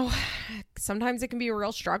 you know, sometimes it can be a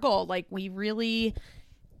real struggle. Like,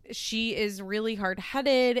 she is really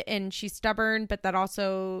hard-headed and she's stubborn, but that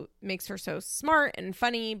also makes her so smart and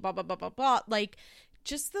funny, blah, blah, blah, blah, blah. Like,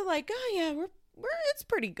 just the like, oh yeah, it's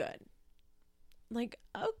pretty good. Like,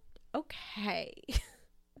 oh, okay.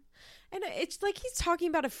 And it's like he's talking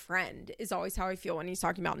about a friend is always how I feel when he's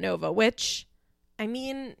talking about Nova, which, I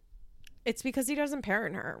mean, it's because he doesn't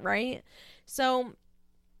parent her, right? So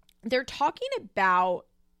they're talking about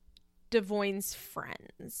Devoyne's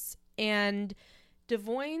friends. And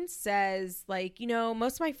Devoyne says, like, you know,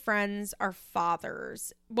 most of my friends are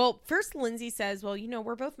fathers. Well, first Lindsay says, well, you know,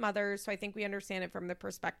 we're both mothers, so I think we understand it from the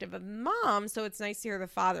perspective of mom, so it's nice to hear the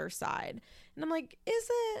father side. And I'm like, is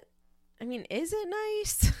it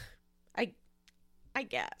nice? I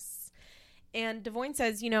guess. And Devoyne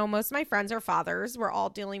says, you know, most of my friends are fathers. We're all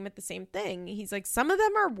dealing with the same thing. He's like, some of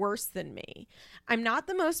them are worse than me. I'm not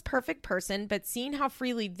the most perfect person, but seeing how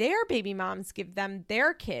freely their baby moms give them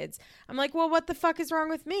their kids, I'm like, well, what the fuck is wrong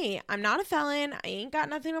with me? I'm not a felon. I ain't got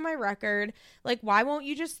nothing on my record. Like, why won't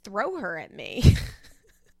you just throw her at me?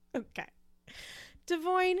 Okay.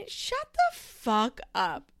 Devoyne, shut the fuck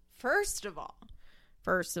up. First of all,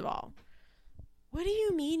 what do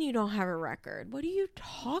you mean you don't have a record? What are you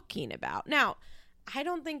talking about? Now, I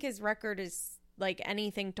don't think his record is like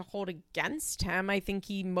anything to hold against him. I think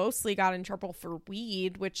he mostly got in trouble for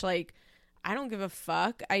weed, which, like, I don't give a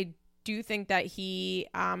fuck. I do think that he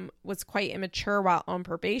was quite immature while on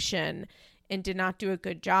probation and did not do a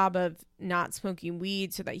good job of not smoking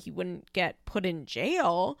weed so that he wouldn't get put in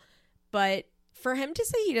jail. But for him to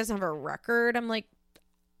say he doesn't have a record, I'm like,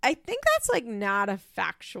 I think that's like not a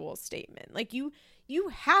factual statement. Like, you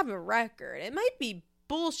have a record. It might be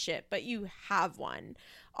bullshit, but you have one.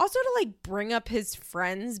 Also, to like bring up his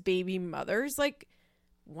friends' baby mothers, like,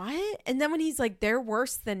 what? And then when he's like, they're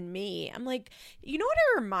worse than me, I'm like, you know what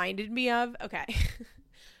it reminded me of? Okay.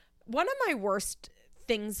 One of my worst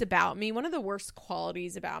things about me, one of the worst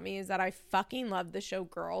qualities about me is that I fucking love the show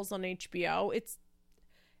Girls on HBO.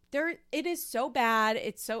 It is so bad.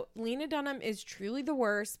 Lena Dunham is truly the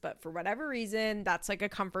worst, but for whatever reason, that's like a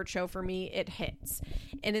comfort show for me. It hits.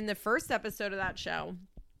 And in the first episode of that show,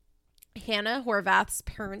 Hannah Horvath's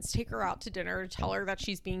parents take her out to dinner to tell her that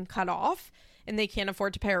she's being cut off and they can't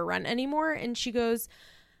afford to pay her rent anymore. And she goes,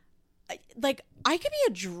 like, I could be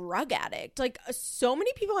a drug addict. Like, so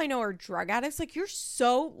many people I know are drug addicts. Like, you're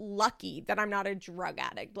so lucky that I'm not a drug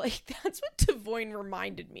addict. Like, that's what Devoyne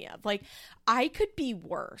reminded me of. Like, I could be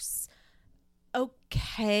worse.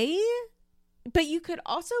 Okay. But you could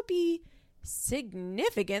also be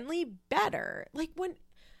significantly better. Like, when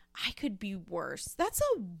I could be worse. That's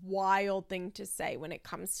a wild thing to say when it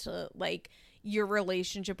comes to, like, your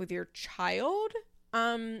relationship with your child.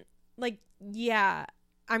 Like, yeah,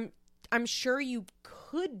 I'm sure you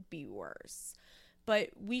could be worse, but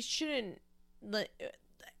we shouldn't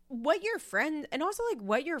what your friend, and also like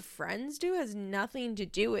what your friends do has nothing to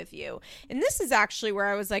do with you. And this is actually where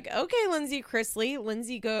I was like, okay, Lindsay Chrisley.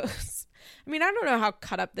 Lindsay goes, I mean, I don't know how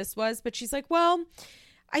cut up this was, but she's like, well,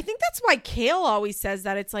 I think that's why Kale always says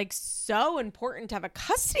that it's like so important to have a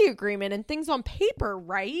custody agreement and things on paper,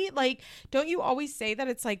 right? Like, don't you always say that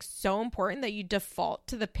it's like so important that you default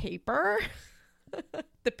to the paper,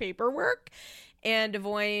 the paperwork? And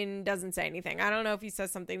Devoin doesn't say anything. I don't know if he says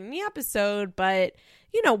something in the episode, but,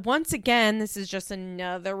 you know, once again, this is just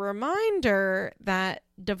another reminder that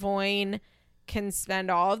Devoin can spend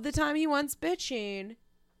all of the time he wants bitching,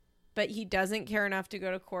 but he doesn't care enough to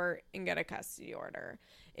go to court and get a custody order.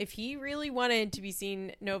 If he really wanted to be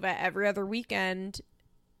seeing Nova every other weekend,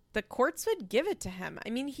 the courts would give it to him. I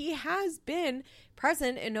mean, he has been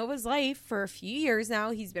present in Nova's life for a few years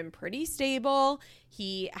now. He's been pretty stable.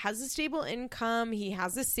 He has a stable income. He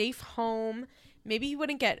has a safe home. Maybe he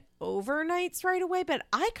wouldn't get overnights right away, but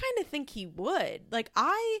I kind of think he would. Like,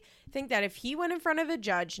 I think that if he went in front of a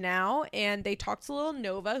judge now and they talked to little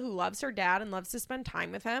Nova, who loves her dad and loves to spend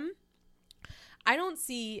time with him, I don't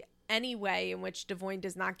see any way in which Devoin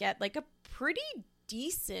does not get like a pretty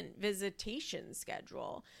decent visitation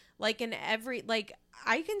schedule. Like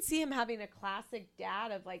I can see him having a classic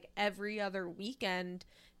dad of like every other weekend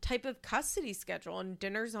type of custody schedule and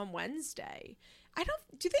dinners on Wednesday.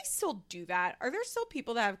 Do they still do that? Are there still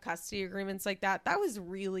people that have custody agreements like that? That was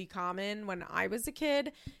really common when I was a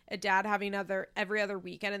kid, a dad having every other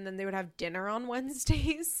weekend, and then they would have dinner on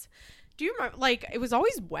Wednesdays. Do you remember? Like, it was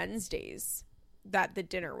always Wednesdays that the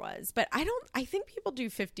dinner was, but I think people do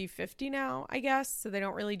 50-50 now, I guess, so they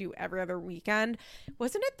don't really do every other weekend.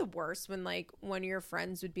 Wasn't it the worst when like one of your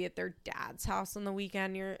friends would be at their dad's house on the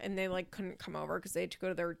weekend and they like couldn't come over because they had to go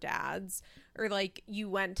to their dad's, or like you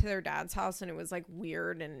went to their dad's house and it was like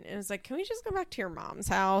weird and it was like, can we just go back to your mom's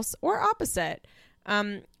house, or opposite?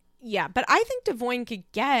 Yeah, but I think Devoin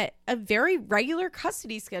could get a very regular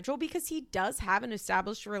custody schedule because he does have an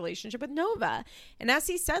established relationship with Nova, and as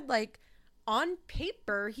he said, like, on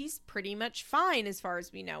paper, he's pretty much fine as far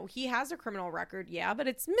as we know. He has a criminal record, yeah, but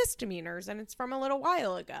it's misdemeanors and it's from a little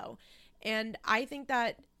while ago. And I think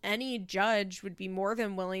that any judge would be more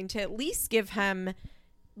than willing to at least give him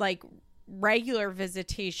like regular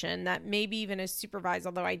visitation that maybe even is supervised,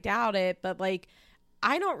 although I doubt it. But like,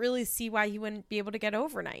 I don't really see why he wouldn't be able to get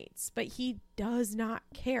overnights, but he does not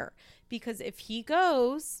care, because if he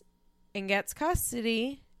goes and gets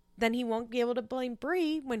custody, then he won't be able to blame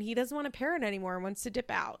Bree when he doesn't want to parent anymore and wants to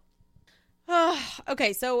dip out.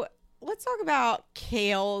 Okay, so let's talk about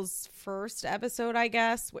Kale's first episode, I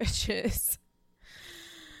guess, which is,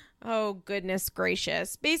 oh, goodness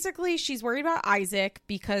gracious. Basically, she's worried about Isaac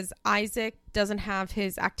because Isaac doesn't have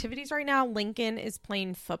his activities right now. Lincoln is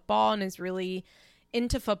playing football and is really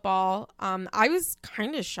into football. I was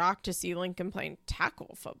kind of shocked to see Lincoln playing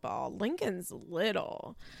tackle football. Lincoln's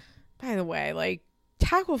little. By the way, like,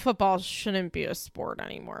 tackle football shouldn't be a sport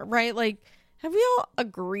anymore, right? Like, have we all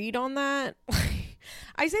agreed on that?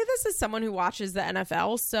 I say this as someone who watches the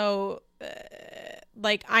NFL, so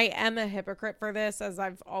like, I am a hypocrite for this. As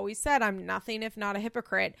I've always said, I'm nothing if not a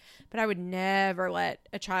hypocrite, but I would never let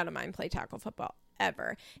a child of mine play tackle football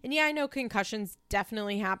ever. And yeah, I know concussions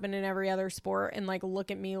definitely happen in every other sport, and like, look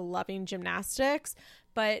at me loving gymnastics,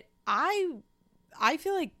 but I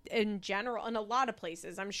feel like in general, in a lot of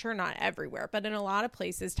places, I'm sure not everywhere, but in a lot of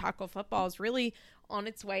places, tackle football is really on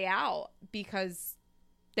its way out because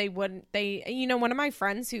one of my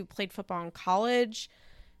friends who played football in college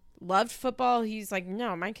loved football. He's like,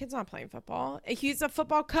 no, my kid's not playing football. He's a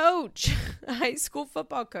football coach, a high school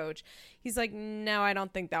football coach. He's like, no, I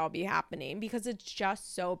don't think that will be happening because it's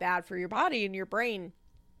just so bad for your body and your brain.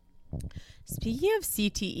 Speaking of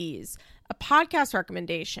CTEs, a podcast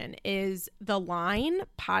recommendation is The Line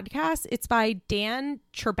podcast. It's by Dan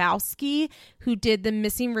Cherabowski, who did the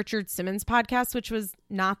Missing Richard Simmons podcast, which was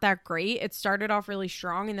not that great. It started off really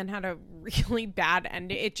strong and then had a really bad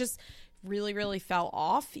ending. It just really, really fell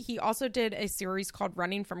off. He also did a series called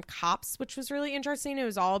Running from Cops, which was really interesting. It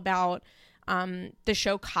was all about the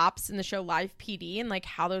show Cops and the show Live PD and like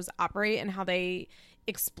how those operate and how they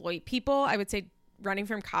exploit people. I would say Running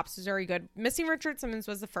from Cops was very good. Missing Richard Simmons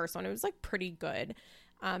was the first one. It was like pretty good.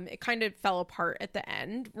 It kind of fell apart at the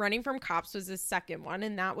end. Running from Cops was the second one,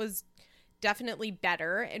 and that was definitely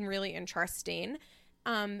better and really interesting.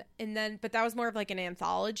 But that was more of like an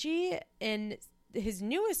anthology. And his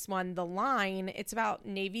newest one, The Line, it's about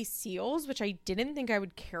Navy SEALs, which I didn't think I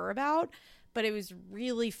would care about, but it was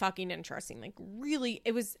really fucking interesting. Like, really,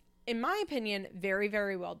 it was, in my opinion, very,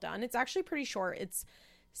 very well done. It's actually pretty short. It's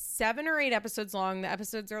 7 or 8 episodes long. The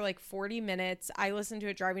episodes are like 40 minutes. I listened to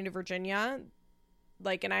it driving to Virginia,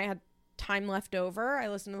 and I had time left over. I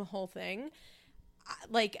listened to the whole thing.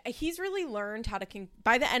 Like, he's really learned how to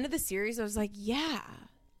by the end of the series, I was like, yeah,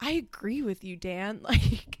 I agree with you, Dan.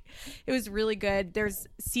 Like, It was really good. There's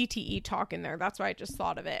CTE talk in there. That's why I just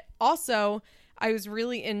thought of it. Also, I was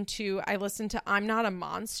really I listened to I'm Not a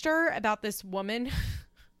Monster about this woman.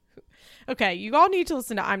 Okay, you all need to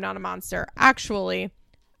listen to I'm Not a Monster. Actually,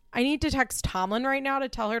 I need to text Tomlin right now to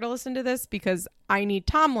tell her to listen to this because I need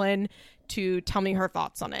Tomlin to tell me her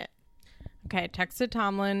thoughts on it. Okay, I texted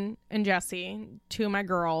Tomlin and Jesse, two of my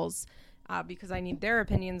girls, because I need their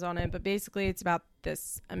opinions on it. But basically, it's about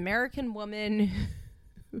this American woman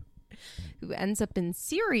who ends up in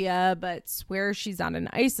Syria but swears she's not an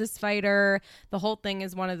ISIS fighter. The whole thing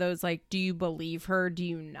is one of those, like, do you believe her, do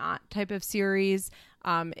you not type of series.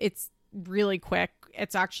 It's really quick.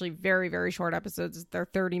 It's actually very, very short episodes. They're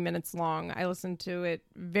 30 minutes long. I listened to it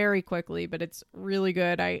very quickly, but it's really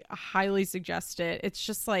good. I highly suggest it. It's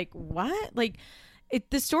just like, what? Like,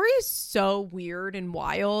 the story is so weird and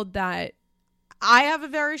wild that I have a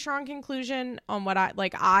very strong conclusion on what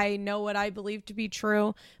I know what I believe to be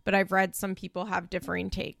true, but I've read some people have differing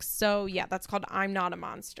takes. So yeah, that's called I'm Not a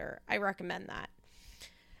Monster. I recommend that.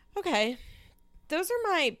 Okay. Those are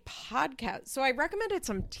my podcasts. So I recommended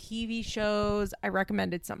some TV shows. I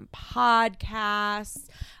recommended some podcasts.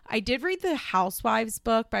 I did read the Housewives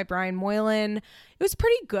book by Brian Moylan. It was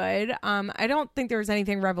pretty good. I don't think there was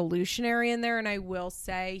anything revolutionary in there. And I will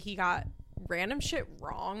say he got random shit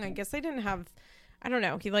wrong. I guess I don't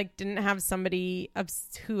know. He didn't have somebody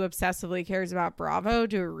who obsessively cares about Bravo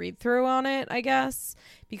do a read through on it, I guess.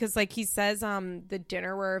 Because he says the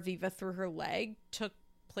dinner where Aviva threw her leg took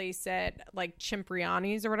place at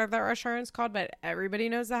Cipriani's or whatever that restaurant is called, but everybody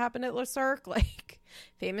knows that happened at Le Cirque,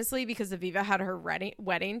 famously, because Aviva had her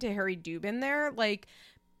wedding to Harry Dubin there.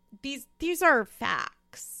 These are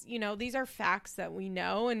facts, these are facts that we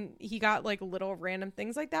know, and he got little random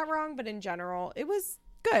things like that wrong, but in general it was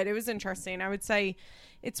good. It was interesting. I would say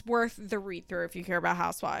it's worth the read through if you care about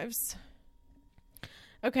Housewives.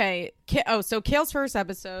 Okay. So Kale's first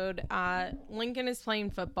episode, Lincoln is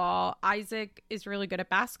playing football. Isaac is really good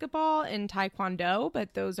at basketball and taekwondo,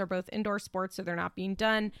 but those are both indoor sports, so they're not being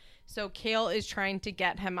done. So Kale is trying to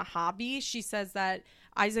get him a hobby. She says that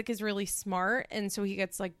Isaac is really smart, and so he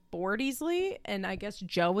gets bored easily. And I guess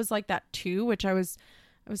Joe was like that too, which I was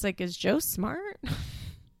like, is Joe smart?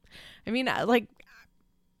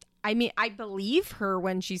 I believe her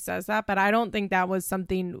when she says that, but I don't think that was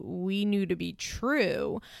something we knew to be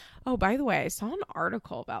true. Oh, by the way, I saw an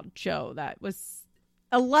article about Joe that was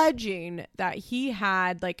alleging that he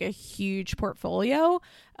had a huge portfolio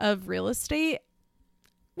of real estate.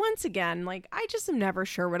 Once again, I just am never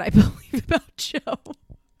sure what I believe about Joe.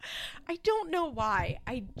 I don't know why.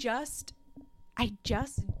 I just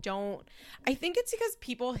don't. I think it's because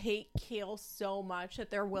people hate Kale so much that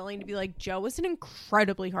they're willing to be like, Joe is an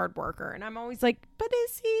incredibly hard worker. And I'm always like, but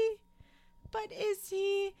is he?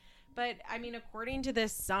 But according to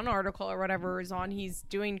this Sun article or whatever is on, he's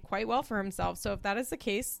doing quite well for himself. So if that is the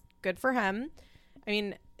case, good for him.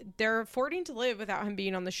 They're affording to live without him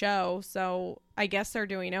being on the show. So I guess they're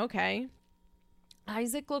doing okay.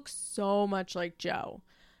 Isaac looks so much like Joe.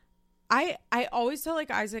 I always felt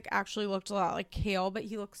like Isaac actually looked a lot like Kale, but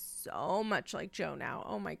he looks so much like Joe now.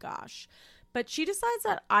 Oh my gosh. But she decides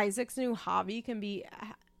that Isaac's new hobby can be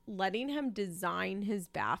letting him design his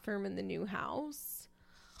bathroom in the new house.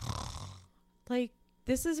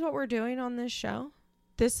 This is what we're doing on this show.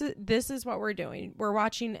 This is what we're doing. We're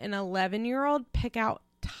watching an 11-year-old pick out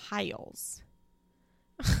tiles.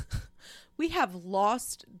 We have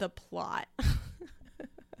lost the plot.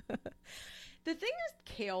 The thing with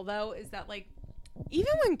Kale, though, is that,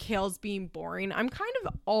 even when Kale's being boring, I'm kind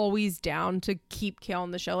of always down to keep Kale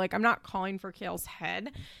on the show. I'm not calling for Kale's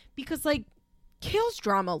head because, Kale's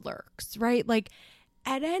drama lurks, right?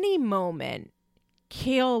 At any moment,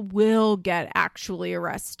 Kale will get actually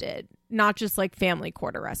arrested, not just, family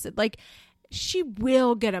court arrested. She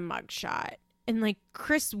will get a mugshot. And,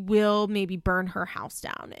 Chris will maybe burn her house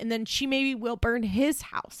down. And then she maybe will burn his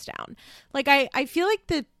house down. I feel like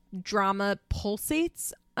the drama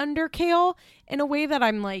pulsates under Kale in a way that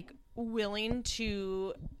I'm willing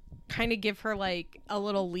to kind of give her a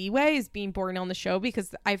little leeway as being born on the show,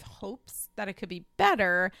 because I have hopes that it could be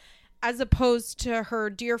better, as opposed to her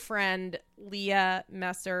dear friend Leah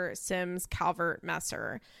Messer Sims Calvert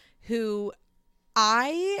Messer, who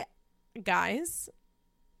guys,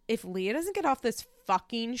 if Leah doesn't get off this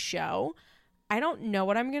fucking show, I don't know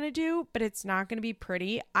what I'm gonna do, but it's not gonna be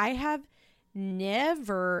pretty. I have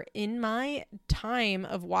never in my time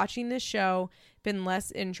of watching this show been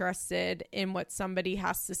less interested in what somebody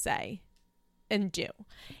has to say and do.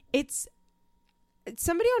 It's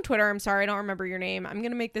somebody on Twitter, I'm sorry, I don't remember your name. I'm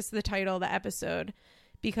going to make this the title of the episode.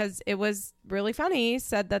 because it was really funny,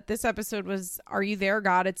 said that this episode was Are You There,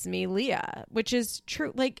 God? It's Me, Leah, which is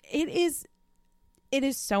true. Like, it is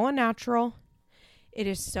so unnatural. It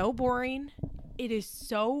is so boring. It is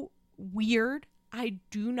so weird. I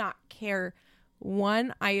do not care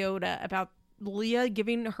one iota about Leah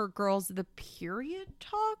giving her girls the period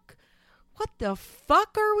talk. What the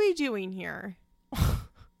fuck are we doing here?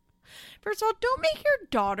 First of all, don't make your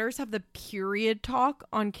daughters have the period talk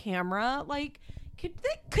on camera. Like, could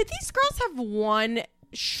these girls have one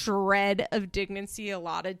shred of dignity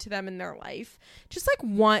allotted to them in their life? Just like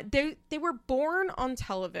one. They were born on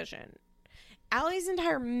television. Allie's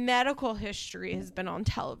entire medical history has been on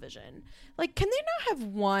television. Like, can they not have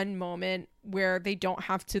one moment where they don't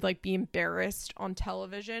have to, like, be embarrassed on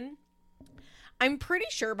television? I'm pretty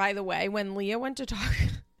sure, by the way, when Leah went to talk,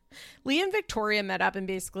 Leah and Victoria met up and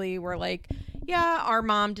basically were like, yeah, our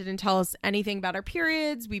mom didn't tell us anything about our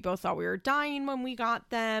periods. We both thought we were dying when we got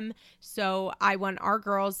them. So I want our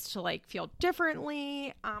girls to, like, feel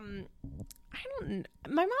differently. My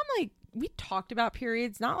mom, like, we talked about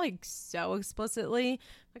periods, not like so explicitly.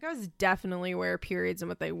 Like, I was definitely aware of periods and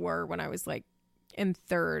what they were when I was like in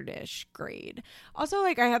third-ish grade. Also,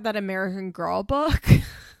 like, I had that American Girl book.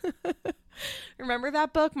 Remember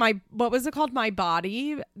that book? What was it called? My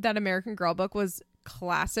Body. That American Girl book was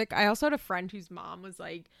classic. I also had a friend whose mom was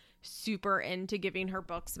like super into giving her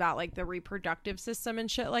books about like the reproductive system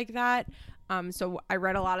and shit like that. So I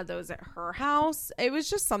read a lot of those at her house. It was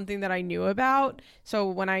just something that I knew about. So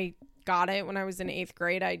when I got it when I was in 8th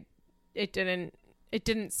grade, it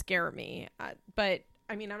didn't scare me. But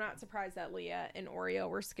I mean, I'm not surprised that Leah and Oreo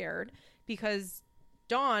were scared, because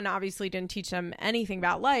Dawn obviously didn't teach them anything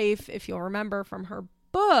about life. If you'll remember from her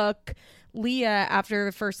book, Leah, after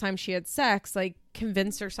the first time she had sex, like,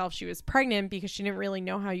 convinced herself she was pregnant because she didn't really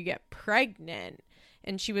know how you get pregnant.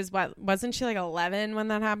 And she was, wasn't she like 11 when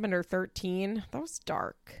that happened, or 13? That was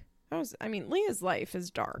dark. Leah's life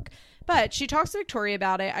is dark. But she talks to Victoria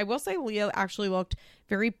about it. I will say Leah actually looked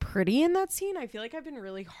very pretty in that scene. I feel like I've been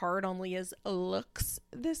really hard on Leah's looks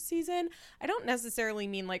this season. I don't necessarily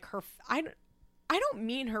mean like her, I don't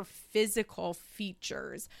mean her physical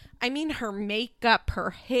features. I mean her makeup,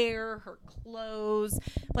 her hair, her clothes,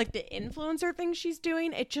 like the influencer thing she's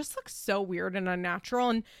doing. It just looks so weird and unnatural.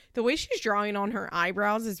 And the way she's drawing on her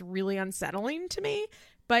eyebrows is really unsettling to me.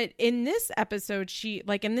 But in this episode,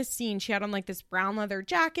 in this scene, she had on like this brown leather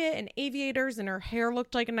jacket and aviators, and her hair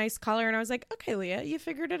looked like a nice color. And I was like, okay, Leah, you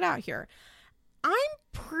figured it out here. I'm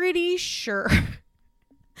pretty sure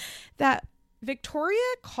that Victoria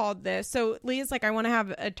called this. So Leah's like, I want to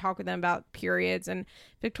have a talk with them about periods. And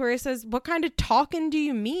Victoria says, what kind of talking do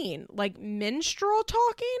you mean? Like menstrual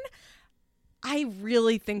talking? I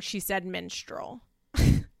really think she said menstrual.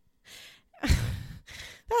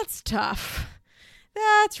 That's tough.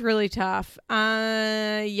 That's really tough.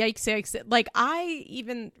 Yikes. Like, I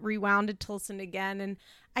even rewound it to listen again, and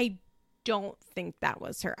I don't think that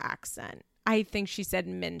was her accent. I think she said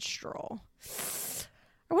menstrual.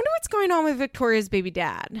 I wonder what's going on with Victoria's baby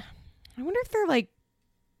dad. I wonder if they're, like,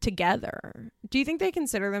 together. Do you think they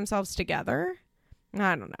consider themselves together?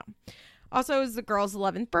 I don't know. Also, it was the girl's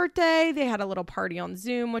 11th birthday. They had a little party on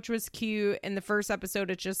Zoom, which was cute. In the first episode,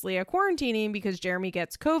 it's just Leah quarantining because Jeremy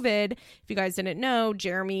gets COVID. If you guys didn't know,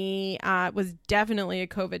 Jeremy was definitely a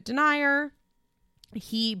COVID denier.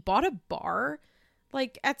 He bought a bar,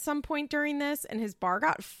 like, at some point during this, and his bar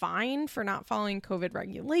got fined for not following COVID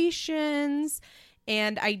regulations.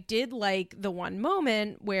 And I did like the one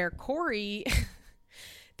moment where Corey...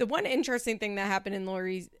 The one interesting thing that happened in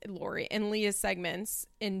Lori and Leah's segments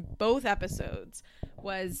in both episodes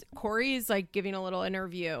was Corey's like giving a little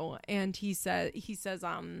interview, and he's like,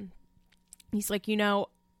 you know,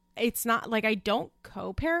 it's not like I don't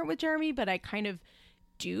co-parent with Jeremy, but I kind of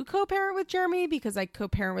do co-parent with Jeremy because I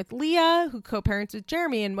co-parent with Leah, who co-parents with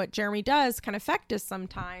Jeremy, and what Jeremy does can affect us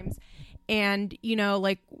sometimes. And, you know,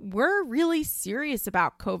 like, we're really serious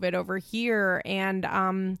about COVID over here, and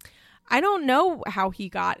I don't know how he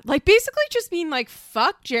got, like, basically just being like,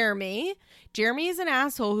 fuck Jeremy. Jeremy is an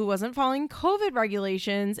asshole who wasn't following COVID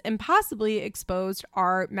regulations and possibly exposed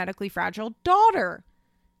our medically fragile daughter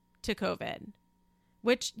to COVID.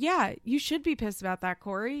 Which, yeah, you should be pissed about that,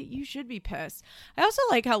 Corey. You should be pissed. I also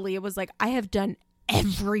like how Leah was like, I have done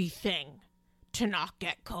everything to not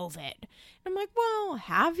get COVID. And I'm like, well,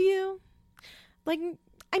 have you? Like,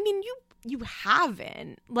 I mean, you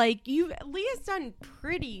haven't. Like, Leah's done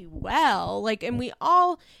pretty well. Like, and we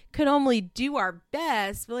all could only do our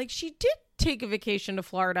best. But, like, she did take a vacation to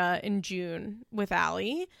Florida in June with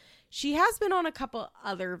Allie. She has been on a couple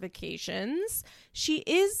other vacations. She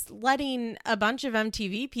is letting a bunch of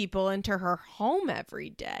MTV people into her home every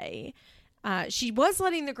day. She was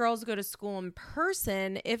letting the girls go to school in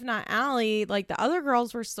person. If not Allie, like the other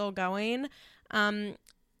girls were still going.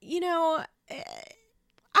 You know,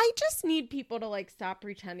 I just need people to like stop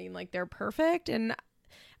pretending like they're perfect. And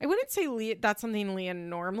I wouldn't say that's something Leah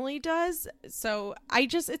normally does. So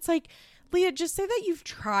it's like, Leah, just say that you've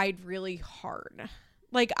tried really hard.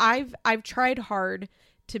 Like I've tried hard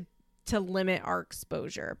to limit our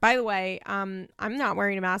exposure. By the way, I'm not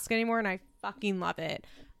wearing a mask anymore and I fucking love it.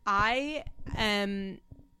 I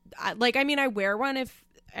wear one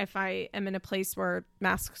if I am in a place where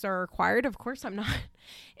masks are required. Of course, I'm not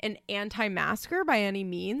an anti-masker by any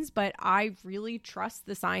means, but I really trust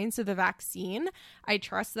the science of the vaccine. I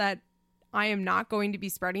trust that I am not going to be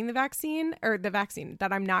spreading that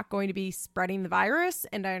I'm not going to be spreading the virus.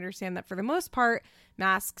 And I understand that for the most part,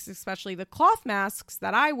 masks, especially the cloth masks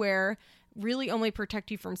that I wear, really only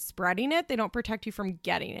protect you from spreading it. They don't protect you from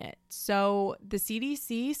getting it. So the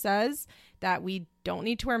CDC says that we don't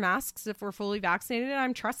need to wear masks if we're fully vaccinated. And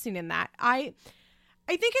I'm trusting in that. I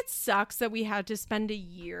think it sucks that we had to spend a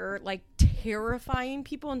year like terrifying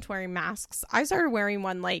people into wearing masks. I started wearing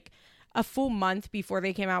one like a full month before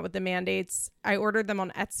they came out with the mandates. I ordered them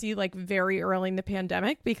on Etsy like very early in the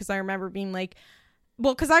pandemic because I remember being like,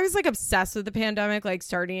 well, because I was like obsessed with the pandemic, like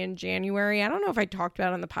starting in January. I don't know if I talked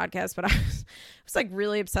about it on the podcast, but I was like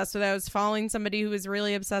really obsessed with it. I was following somebody who was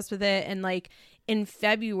really obsessed with it. And like in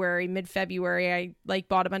mid-February, I like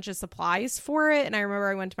bought a bunch of supplies for it. And I remember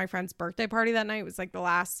I went to my friend's birthday party that night. It was like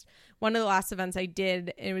one of the last events I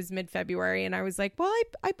did. It was mid-February. And I was like, well,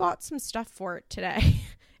 I bought some stuff for it today.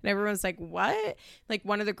 And everyone's like, what? Like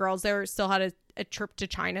one of the girls there still had a trip to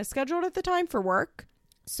China scheduled at the time for work.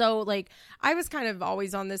 So like I was kind of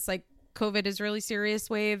always on this like COVID is really serious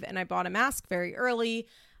wave, and I bought a mask very early.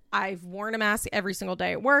 I've worn a mask every single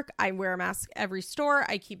day at work. I wear a mask every store.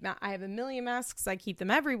 I have a million masks. I keep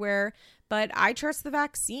them everywhere, but I trust the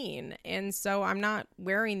vaccine. And so I'm not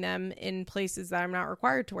wearing them in places that I'm not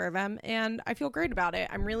required to wear them. And I feel great about it.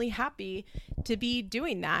 I'm really happy to be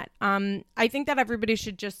doing that. I think that everybody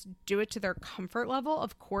should just do it to their comfort level,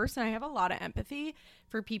 of course. And I have a lot of empathy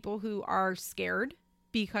for people who are scared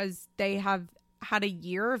because they have had a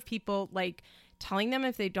year of people like telling them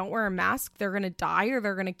if they don't wear a mask, they're going to die or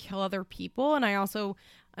they're going to kill other people. And I also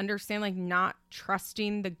understand like not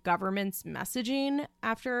trusting the government's messaging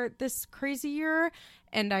after this crazy year.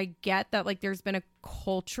 And I get that like there's been a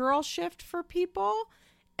cultural shift for people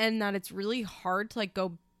and that it's really hard to like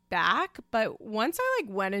go back. But once I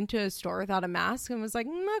like went into a store without a mask and was like,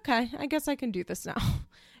 okay, I guess I can do this now.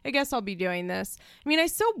 I guess I'll be doing this. I mean, I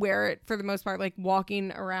still wear it for the most part, like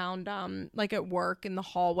walking around like at work in the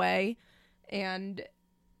hallway. And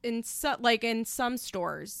in some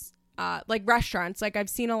stores, like restaurants, like I've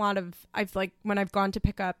seen when I've gone to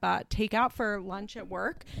pick up takeout for lunch at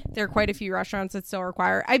work, there are quite a few restaurants that still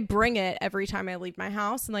require. I bring it every time I leave my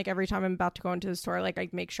house, and like every time I'm about to go into the store, like I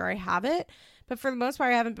make sure I have it. But for the most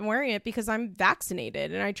part, I haven't been wearing it because I'm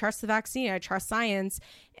vaccinated and I trust the vaccine. I trust science,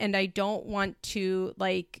 and I don't want to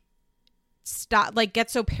like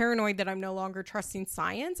get so paranoid that I'm no longer trusting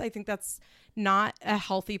science. I think that's not a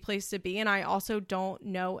healthy place to be. And I also don't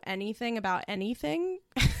know anything about anything.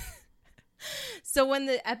 So when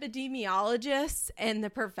the epidemiologists and the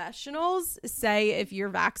professionals say if you're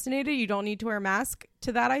vaccinated, you don't need to wear a mask,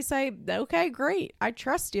 to that I say, okay, great. I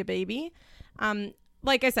trust you, baby.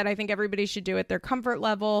 Like I said, I think everybody should do it their comfort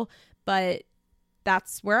level, but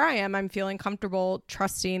that's where I am. I'm feeling comfortable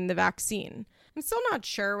trusting the vaccine. I'm still not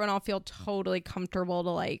sure when I'll feel totally comfortable to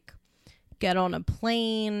like get on a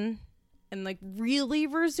plane and like really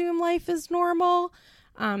resume life as normal.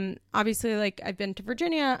 Obviously, like I've been to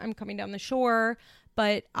Virginia, I'm coming down the shore,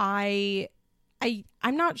 but I'm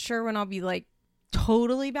not sure when I'll be like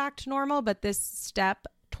totally back to normal, but this step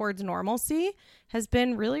towards normalcy has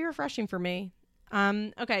been really refreshing for me.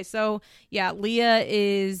 Okay, so yeah, Leah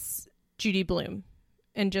is Judy Blume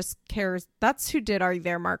and just cares. That's who did Are You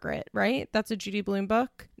There, Margaret, right? That's a Judy Blume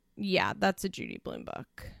book. Yeah, that's a Judy Blume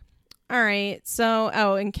book. All right. So,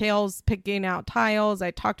 and Kale's picking out tiles.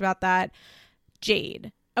 I talked about that.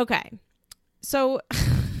 Jade. Okay. So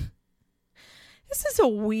this is a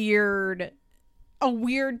weird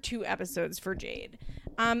 2 episodes for Jade.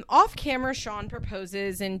 Off camera, Sean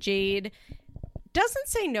proposes and Jade doesn't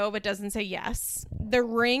say no, but doesn't say yes. The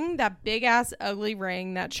ring, that big ass ugly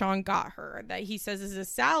ring that Sean got her, that he says is a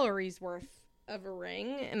salary's worth of a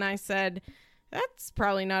ring. And I said, that's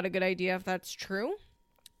probably not a good idea if that's true.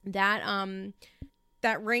 That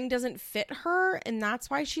ring doesn't fit her, and that's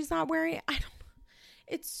why she's not wearing it.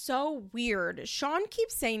 It's so weird. Sean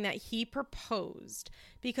keeps saying that he proposed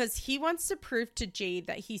because he wants to prove to Jade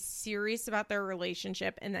that he's serious about their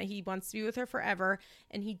relationship and that he wants to be with her forever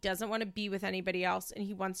and he doesn't want to be with anybody else and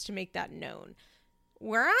he wants to make that known.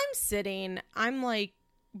 Where I'm sitting, I'm like,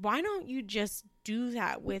 why don't you just do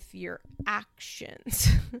that with your actions?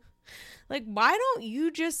 Like, why don't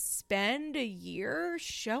you just spend a year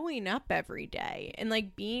showing up every day and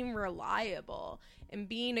like being reliable and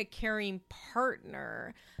being a caring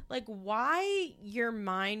partner? Like, why your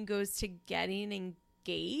mind goes to getting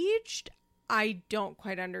engaged, I don't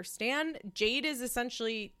quite understand. Jade is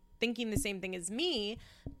essentially thinking the same thing as me,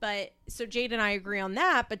 but so Jade and I agree on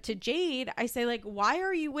that. But to Jade, I say, like, why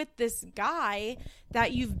are you with this guy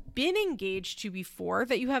that you've been engaged to before,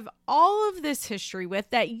 that you have all of this history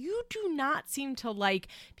with, that you do not seem to like?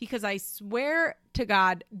 Because I swear to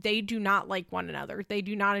God, they do not like one another. They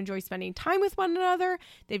do not enjoy spending time with one another.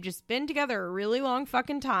 They've just been together a really long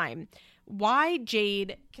fucking time. Why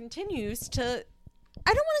Jade continues to,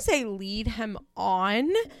 I don't want to say lead him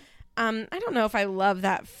on. I don't know if I love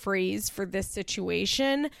that phrase for this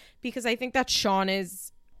situation, because I think that Sean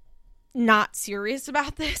is not serious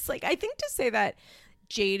about this. Like, I think to say that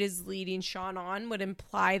Jade is leading Sean on would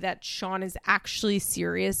imply that Sean is actually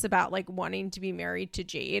serious about like wanting to be married to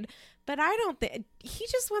Jade. But I don't think, he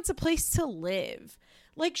just wants a place to live.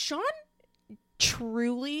 Like, Sean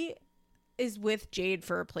truly is with Jade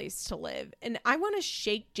for a place to live. And I want to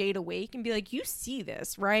shake Jade awake and be like, you see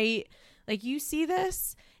this, right? Like, you see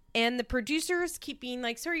this? And the producers keep being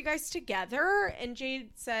like, so are you guys together? And Jade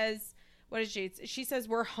says, what is Jade? She says,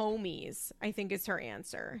 we're homies, I think is her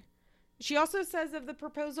answer. She also says of the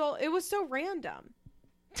proposal, it was so random.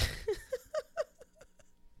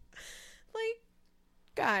 Like,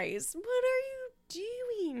 guys, what are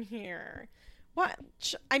you doing here? What?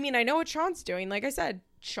 I mean, I know what Sean's doing. Like I said,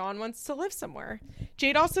 Sean wants to live somewhere.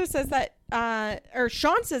 Jade also says that, or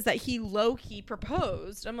Sean says that he low-key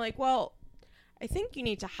proposed. I'm like, well, I think you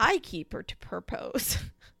need to high-key to propose.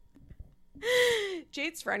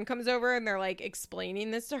 Jade's friend comes over and they're like explaining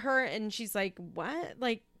this to her. And she's like, what?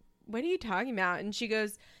 Like, what are you talking about? And she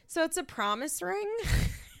goes, so it's a promise ring?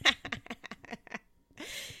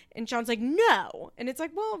 And Sean's like, no. And it's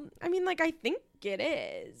like, well, I mean, like, I think it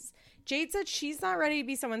is. Jade said she's not ready to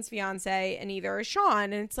be someone's fiance, and neither is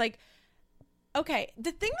Sean. And it's like, okay,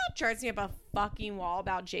 the thing that drives me up a fucking wall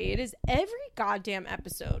about Jade is every goddamn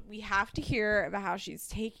episode we have to hear about how she's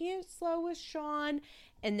taking it slow with Sean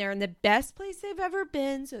and they're in the best place they've ever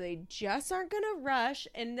been, so they just aren't gonna rush.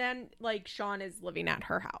 And then like Sean is living at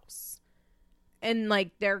her house and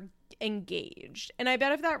like they're engaged, and I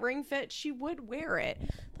bet if that ring fit, she would wear it.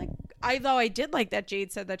 Like, though I did like that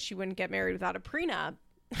Jade said that she wouldn't get married without a prenup.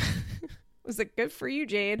 Was like, good for you,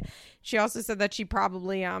 Jade. She also said that she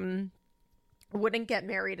probably wouldn't get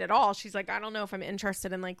married at all. She's like, I don't know if I'm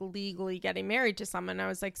interested in like legally getting married to someone. I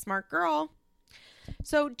was like, smart girl.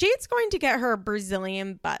 So Jade's going to get her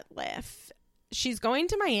Brazilian butt lift. She's going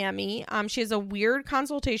to Miami. She has a weird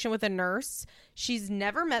consultation with a nurse. She's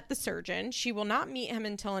never met the surgeon. She will not meet him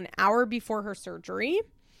until an hour before her surgery.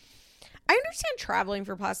 I understand traveling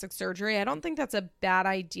for plastic surgery. I don't think that's a bad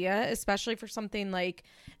idea, especially for something like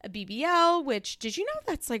a BBL, which, did you know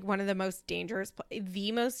that's like one of the most dangerous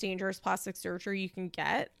plastic surgery you can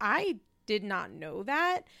get? I did not know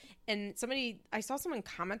that. And I saw someone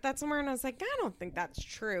comment that somewhere and I was like, I don't think that's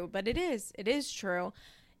true, but it is true.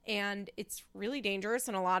 And it's really dangerous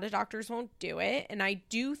and a lot of doctors won't do it. And I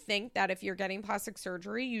do think that if you're getting plastic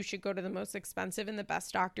surgery, you should go to the most expensive and the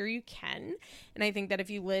best doctor you can. And I think that if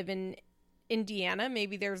you live in Indiana,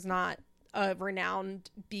 maybe there's not a renowned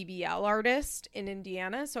BBL artist in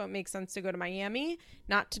Indiana, so it makes sense to go to Miami,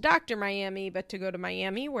 not to Dr. Miami, but to go to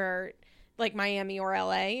Miami, where like Miami or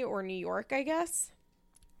LA or New York, I guess.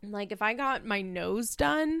 Like if I got my nose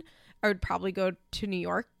done, I would probably go to New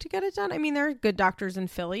York to get it done. I mean, there are good doctors in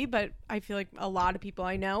Philly, but I feel like a lot of people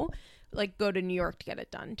I know like go to New York to get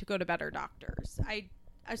it done, to go to better doctors.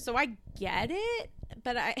 So I get it,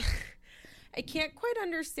 but I can't quite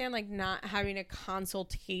understand like not having a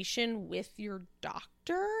consultation with your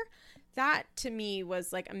doctor. That to me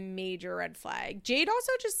was like a major red flag. Jade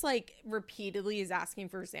also just like repeatedly is asking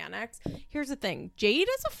for Xanax. Here's the thing. Jade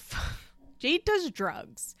does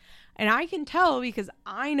drugs. And I can tell because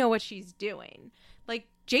I know what she's doing. Like,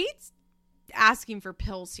 Jade's asking for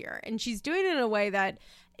pills here. And she's doing it in a way that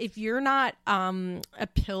if you're not a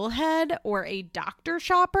pill head or a doctor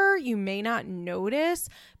shopper, you may not notice.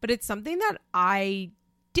 But it's something that I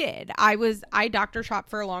did. I doctor shopped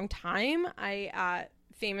for a long time. I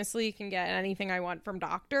famously can get anything I want from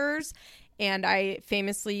doctors. And I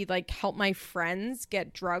famously like help my friends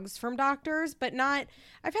get drugs from doctors, but not,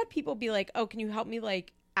 I've had people be like, oh, can you help me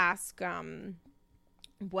like ask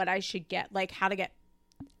what I should get, like how to get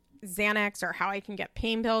Xanax or how I can get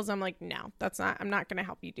pain pills. I'm like, no, I'm not going to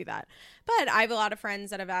help you do that. But I have a lot of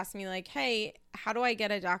friends that have asked me like, hey, how do I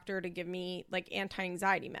get a doctor to give me like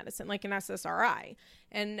anti-anxiety medicine, like an SSRI?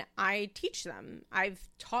 And I teach them. I've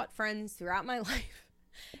taught friends throughout my life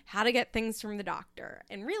how to get things from the doctor.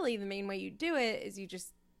 And really the main way you do it is you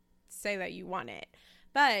just say that you want it.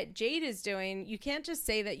 But Jade is doing, you can't just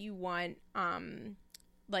say that you want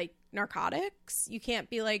like narcotics. You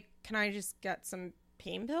can't be like, can I just get some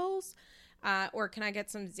pain pills? Or can I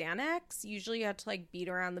get some Xanax? Usually you have to like beat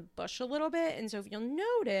around the bush a little bit. And so if you'll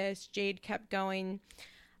notice, Jade kept going,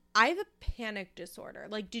 I have a panic disorder.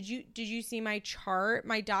 Like, did you see my chart?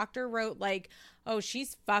 My doctor wrote like, oh,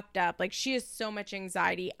 she's fucked up. Like, she has so much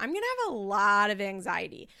anxiety. I'm going to have a lot of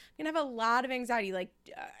anxiety. Like,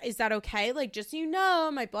 is that okay? Like, just so you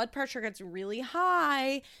know, my blood pressure gets really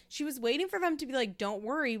high. She was waiting for them to be like, don't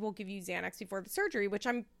worry, we'll give you Xanax before the surgery, which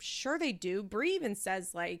I'm sure they do. Brie even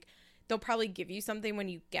says like, they'll probably give you something when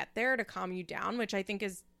you get there to calm you down, which I think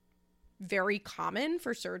is very common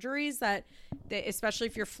for surgeries that they, especially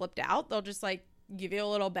if you're flipped out, they'll just like give you a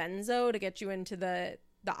little benzo to get you into the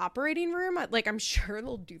operating room. Like, I'm sure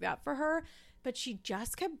they'll do that for her, but she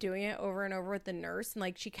just kept doing it over and over with the nurse. And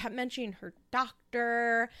like, she kept mentioning her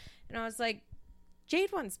doctor. And I was like,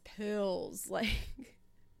 Jade wants pills. Like,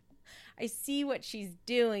 I see what she's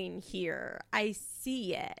doing here. I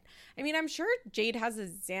see it. I mean, I'm sure Jade has a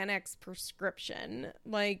Xanax prescription,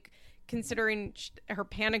 like, considering her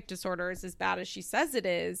panic disorder is as bad as she says it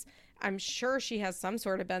is. I'm sure she has some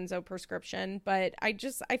sort of benzo prescription, but I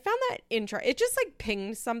found that it just like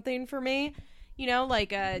pinged something for me, you know,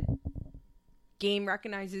 like a game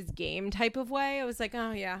recognizes game type of way. I was like,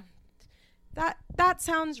 oh yeah, that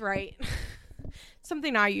sounds right.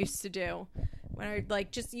 Something I used to do when I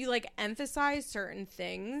like just, you like emphasize certain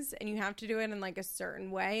things and you have to do it in like a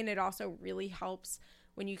certain way. And it also really helps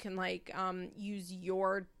when you can like use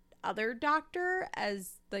your other doctor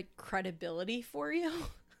as like credibility for you.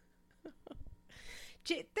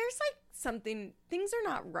 There's like something, things are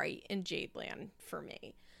not right in Jade land for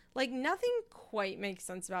me. Like, nothing quite makes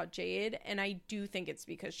sense about Jade, and I do think it's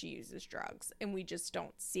because she uses drugs and we just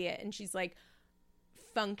don't see it. And she's like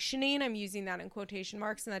functioning, I'm using that in quotation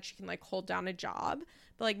marks, and that she can like hold down a job,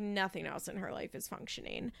 but like nothing else in her life is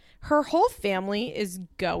functioning. Her whole family is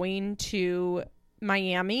going to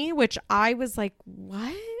Miami, which I was like,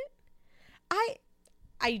 what?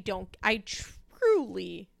 I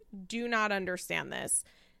truly do not understand this.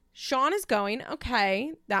 Sean is going.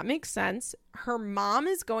 Okay, that makes sense. Her mom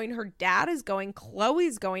is going. Her dad is going.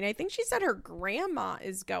 Chloe's going. I think she said her grandma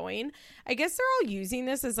is going. I guess they're all using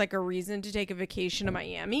this as like a reason to take a vacation to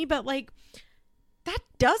Miami, but like that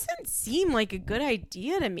doesn't seem like a good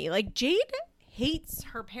idea to me. Like, Jade hates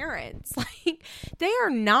her parents. Like, they are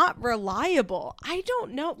not reliable. I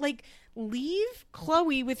don't know. Like, leave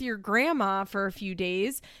Chloe with your grandma for a few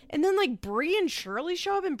days, and then like Brie and Shirley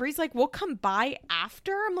show up and Brie's like, we'll come by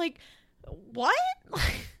after. I'm like, what?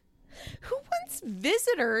 Who wants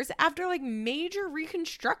visitors after like major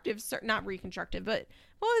not reconstructive, but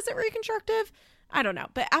well, is it reconstructive? I don't know.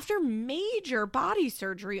 But after major body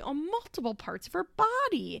surgery on multiple parts of her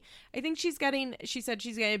body, I think she said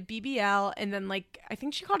she's getting a BBL, and then like, I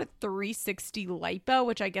think she called it 360 lipo,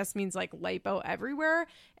 which I guess means like lipo everywhere.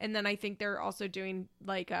 And then I think they're also doing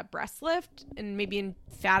like a breast lift and maybe in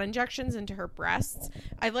fat injections into her breasts.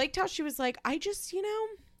 I liked how she was like, I just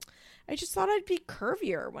thought I'd be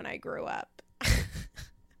curvier when I grew up. I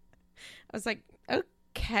was like,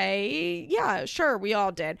 okay, yeah, sure, we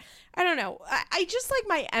all did. I don't know. I just like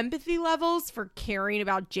my empathy levels for caring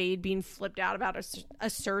about Jade being flipped out about a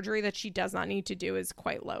surgery that she does not need to do is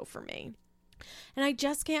quite low for me. And I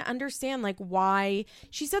just can't understand like why.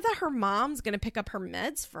 She said that her mom's going to pick up her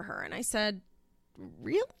meds for her. And I said,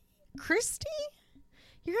 really? Christy?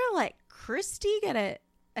 You're going to let Christy get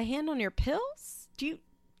a hand on your pills? Do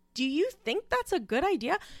you think that's a good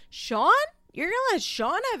idea? Sean? You're going to let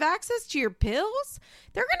Sean have access to your pills?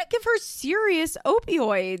 They're going to give her serious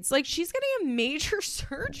opioids. Like, she's getting a major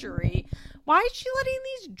surgery. Why is she letting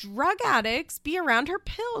these drug addicts be around her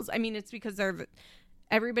pills? I mean, it's because they're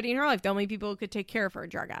everybody in her life. The only people who could take care of her are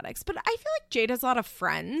drug addicts. But I feel like Jade has a lot of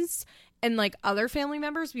friends and like other family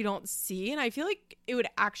members we don't see. And I feel like it would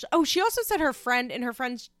actually... Oh, she also said her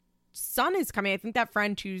friend's son is coming. I think that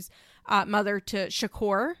friend who's mother to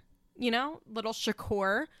Shakur, little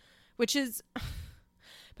Shakur. Which is,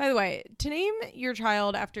 by the way, to name your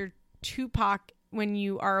child after Tupac when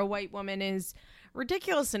you are a white woman is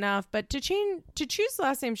ridiculous enough, but to choose the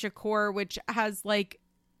last name Shakur, which has like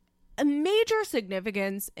a major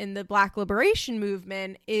significance in the Black liberation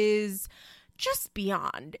movement, is just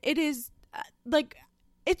beyond. It is like,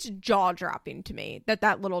 it's jaw-dropping to me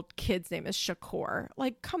that little kid's name is Shakur.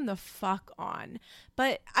 Like, come the fuck on.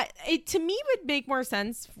 But it to me would make more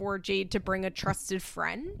sense for Jade to bring a trusted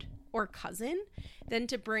friend or cousin than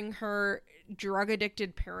to bring her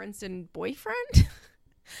drug-addicted parents and boyfriend.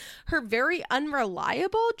 Her very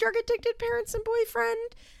unreliable drug-addicted parents and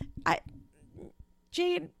boyfriend.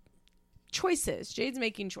 Jade's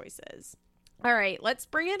making choices. All right, let's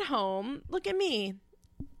bring it home. Look at me.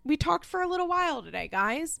 We talked for a little while today,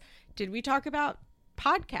 guys. Did we talk about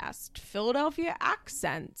podcasts, Philadelphia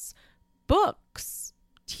accents, books,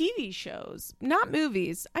 TV shows, not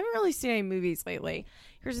movies? I haven't really seen any movies lately.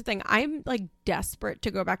 Here's the thing. I'm like desperate to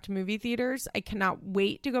go back to movie theaters. I cannot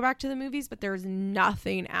wait to go back to the movies, but there's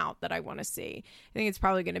nothing out that I want to see. I think it's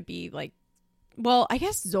probably going to be like, well, I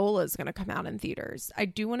guess Zola is going to come out in theaters. I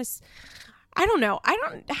do want to... I don't know. How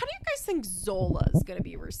do you guys think Zola is going to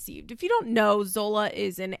be received? If you don't know, Zola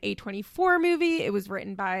is an A24 movie. It was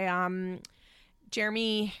written by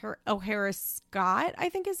Jeremy O'Hara Scott, I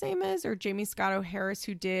think his name is, or Jamie Scott O'Harris,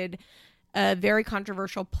 who did a very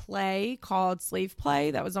controversial play called Slave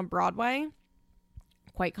Play that was on Broadway.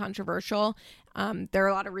 Quite controversial. There are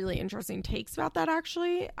a lot of really interesting takes about that,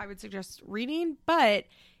 actually. I would suggest reading. But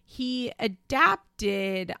he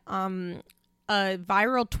adapted... a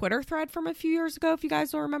viral Twitter thread from a few years ago, if you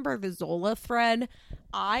guys will remember, the Zola thread.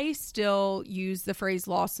 I still use the phrase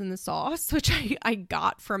lost in the sauce, which I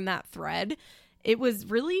got from that thread. It was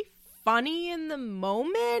really funny in the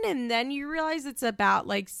moment, and then you realize it's about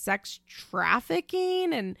like sex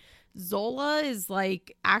trafficking, and Zola is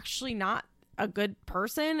like actually not a good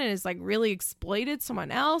person and is like really exploited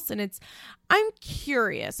someone else. And I'm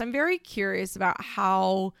very curious about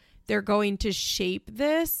how they're going to shape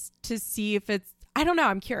this to see if it's, I don't know.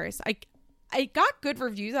 I'm curious. I got good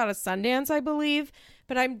reviews out of Sundance, I believe,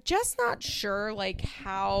 but I'm just not sure like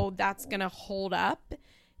how that's going to hold up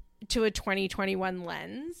to a 2021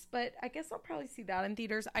 lens. But I guess I'll probably see that in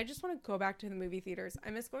theaters. I just want to go back to the movie theaters.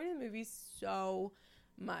 I miss going to the movies so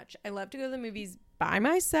much. I love to go to the movies by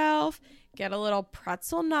myself, get a little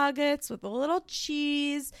pretzel nuggets with a little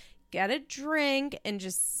cheese, get a drink, and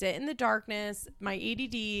just sit in the darkness. My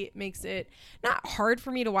ADD makes it not hard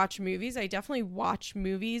for me to watch movies. I definitely watch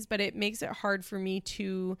movies, but it makes it hard for me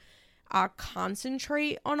to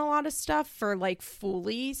concentrate on a lot of stuff for like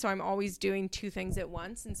fully. So I'm always doing two things at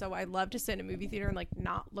once. And so I love to sit in a movie theater and like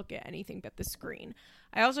not look at anything but the screen.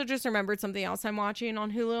 I also just remembered something else I'm watching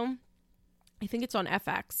on Hulu. I think it's on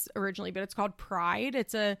FX originally, but it's called Pride.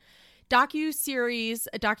 It's a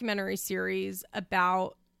documentary series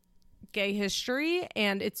about gay history,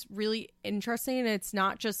 and it's really interesting. It's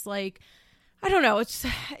not just like, I don't know, it's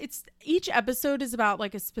each episode is about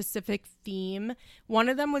like a specific theme. One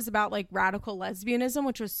of them was about like radical lesbianism,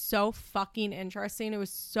 which was so fucking interesting. It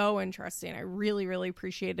was so interesting. I really, really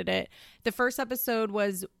appreciated it. The first episode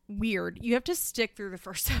was weird. You have to stick through the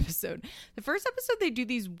first episode. The first episode, they do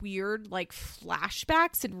these weird like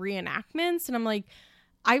flashbacks and reenactments, and I'm like,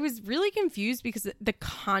 I was really confused because the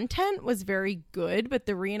content was very good, but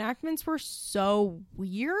the reenactments were so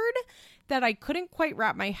weird that I couldn't quite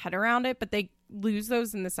wrap my head around it, but they lose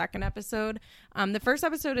those in the second episode. The first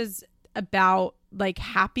episode is about like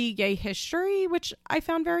happy gay history, which I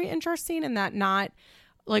found very interesting, and that not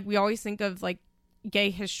like we always think of like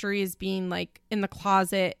gay history as being like in the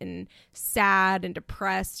closet and sad and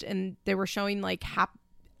depressed, and they were showing like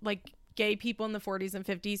gay people in the 40s and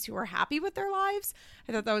 50s who were happy with their lives.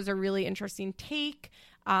 I thought that was a really interesting take.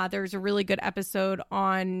 There's a really good episode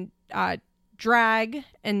on drag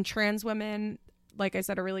and trans women. Like I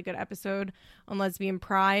said, a really good episode on lesbian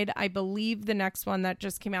pride. I believe the next one that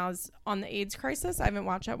just came out is on the AIDS crisis. I haven't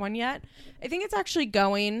watched that one yet. I think it's actually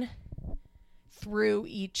going through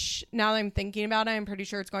each, now that I'm thinking about it, I'm pretty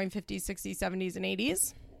sure it's going 50s, 60s, 70s, and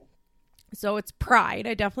 80s. So it's Pride.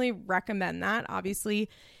 I definitely recommend that. Obviously,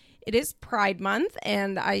 it is Pride Month,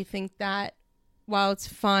 and I think that while it's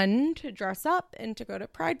fun to dress up and to go to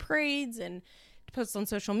pride parades and to post on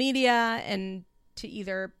social media and to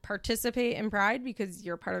either participate in Pride because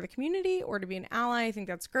you're part of the community or to be an ally, I think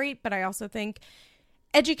that's great. But I also think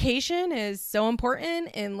education is so important,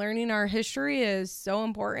 and learning our history is so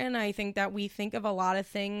important. I think that we think of a lot of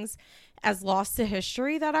things as lost to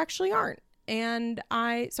history that actually aren't. And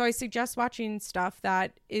I suggest watching stuff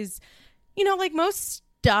that is, you know, like most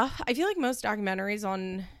stuff. I feel like most documentaries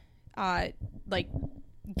on like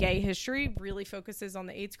gay history really focuses on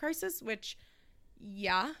the AIDS crisis, which,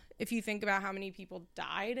 yeah, if you think about how many people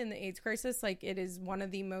died in the AIDS crisis, like it is one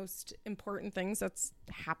of the most important things that's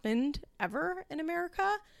happened ever in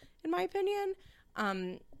America, in my opinion.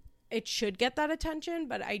 It should get that attention,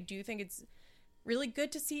 but I do think it's really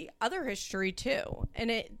good to see other history too. And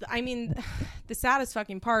the saddest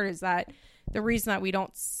fucking part is that the reason that we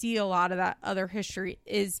don't see a lot of that other history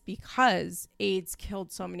is because AIDS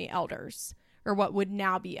killed so many elders, or what would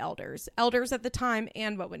now be elders at the time,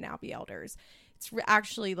 and what would now be elders. It's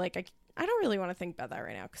actually like, I don't really want to think about that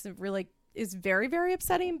right now because it really is very, very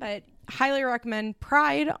upsetting, but highly recommend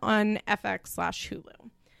Pride on FX/Hulu.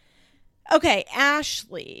 Okay,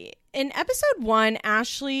 Ashley. In episode 1,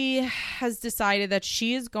 Ashley has decided that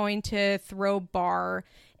she is going to throw Bar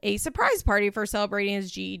a surprise party for celebrating his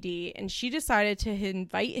GED, and she decided to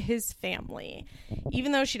invite his family,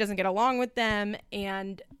 even though she doesn't get along with them.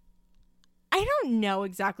 And I don't know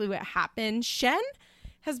exactly what happened. Shen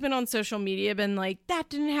has been on social media, been like, that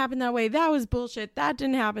didn't happen that way. That was bullshit. That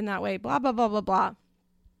didn't happen that way. Blah, blah, blah, blah, blah.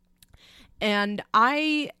 And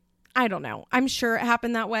I don't know. I'm sure it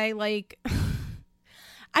happened that way. Like,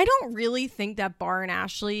 I don't really think that Bar and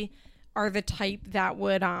Ashley are the type that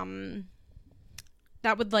would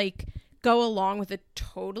like go along with a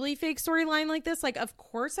totally fake storyline like this. Like, of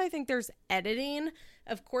course, I think there's editing.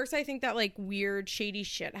 Of course, I think that like weird, shady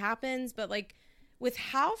shit happens. But like with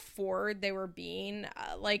how forward they were being,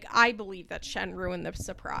 like I believe that Shen ruined the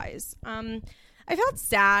surprise. I felt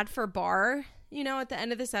sad for Bar. You know, at the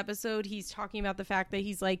end of this episode, he's talking about the fact that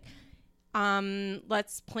he's like,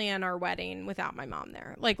 let's plan our wedding without my mom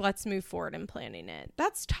there. Like, let's move forward in planning it.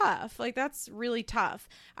 That's tough. Like, that's really tough.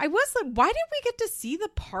 I was like, why did we get to see the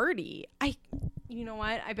party? You know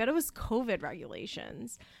what? I bet it was COVID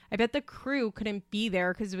regulations. I bet the crew couldn't be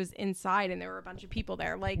there because it was inside and there were a bunch of people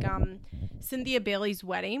there. Like, Cynthia Bailey's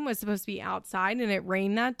wedding was supposed to be outside and it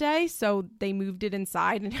rained that day. So they moved it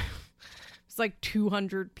inside and it was like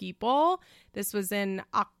 200 people. This was in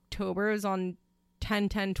October. It was on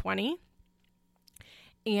 10/10/20.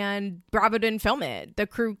 And Bravo didn't film it. The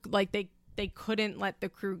crew, like, they couldn't let the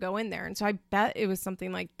crew go in there. And so I bet it was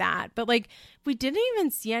something like that. But, like, we didn't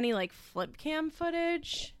even see any, like, flip cam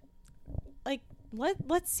footage. Like,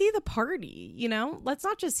 let's see the party, you know? Let's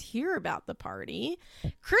not just hear about the party.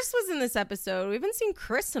 Chris was in this episode. We haven't seen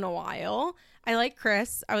Chris in a while. I like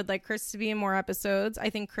Chris. I would like Chris to be in more episodes.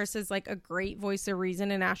 I think Chris is, like, a great voice of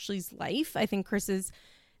reason in Ashley's life. I think Chris is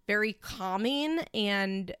very calming.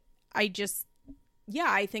 And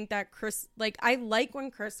I think that Chris, like, I like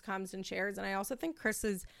when Chris comes and shares. And I also think Chris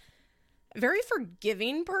is a very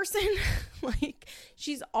forgiving person. Like,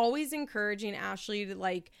 she's always encouraging Ashley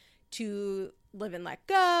to live and let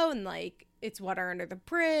go. And, like, it's water under the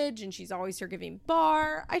bridge. And she's always forgiving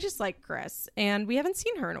Bar. I just like Chris. And we haven't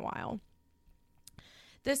seen her in a while.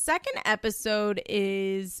 The second episode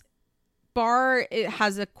is Bar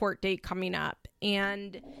has a court date coming up.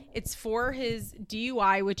 And it's for his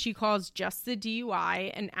DUI, which he calls just the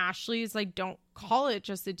DUI. And Ashley is like, don't call it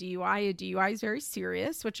just a DUI. A DUI is very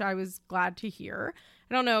serious, which I was glad to hear.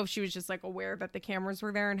 I don't know if she was just like aware that the cameras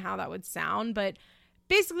were there and how that would sound. But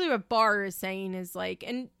basically what Bar is saying is like,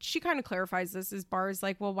 and she kind of clarifies this, is Bar is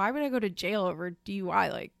like, well, why would I go to jail over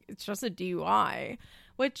DUI? Like, it's just a DUI,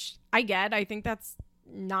 which I get. I think that's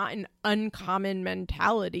not an uncommon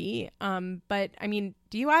mentality. But I mean,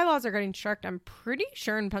 DUI laws are getting strict. I'm pretty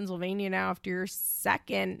sure in Pennsylvania now, after your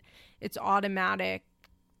second, it's automatic,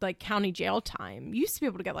 like, county jail time. You used to be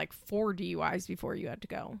able to get like 4 DUIs before you had to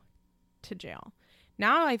go to jail.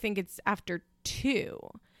 Now I think it's after 2.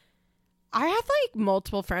 I had like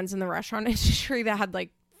multiple friends in the restaurant industry that had like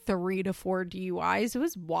 3 to 4 DUIs. It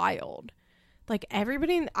was wild. Like,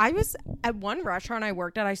 everybody, I was at one restaurant I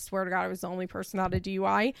worked at, I swear to God, I was the only person that had a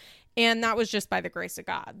DUI. And that was just by the grace of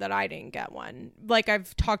God that I didn't get one. Like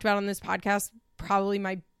I've talked about on this podcast, probably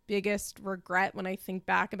my biggest regret when I think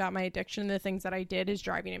back about my addiction and the things that I did is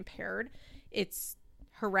driving impaired. It's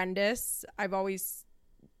horrendous. I've always,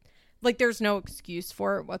 like, there's no excuse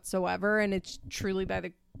for it whatsoever. And it's truly by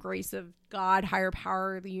the grace of God, higher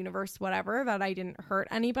power, the universe, whatever, that I didn't hurt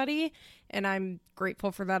anybody. And I'm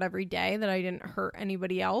grateful for that every day, that I didn't hurt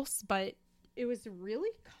anybody else. But it was really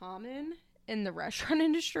common in the restaurant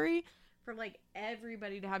industry for like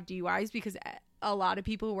everybody to have DUIs because a lot of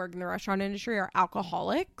people who work in the restaurant industry are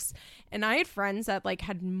alcoholics. And I had friends that like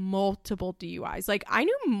had multiple DUIs. Like, I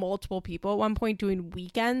knew multiple people at one point doing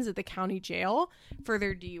weekends at the county jail for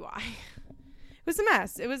their DUI. It was a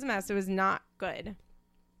mess. It was a mess. It was not good.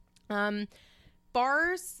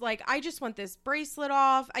 Bar's like, I just want this bracelet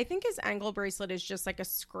off. I think his ankle bracelet is just like a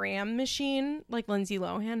Scram machine, like Lindsay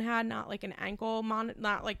Lohan had, not like an ankle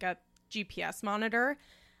not like a GPS monitor.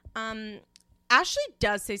 Ashley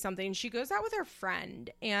does say something. She goes out with her friend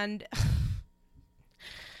and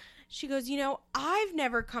she goes, you know, I've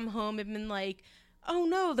never come home and been like, oh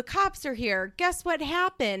no, the cops are here. Guess what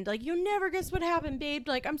happened? Like, you never guess what happened, babe.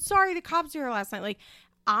 Like, I'm sorry the cops were here last night. Like,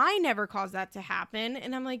 I never caused that to happen.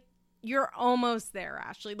 And I'm like, you're almost there,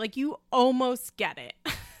 Ashley. Like, you almost get it.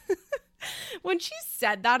 When she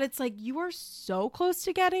said that, it's like, you are so close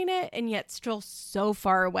to getting it and yet still so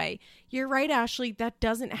far away. You're right, Ashley. That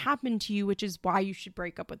doesn't happen to you, which is why you should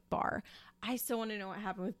break up with Barr. I still want to know what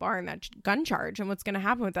happened with Barr and that gun charge and what's going to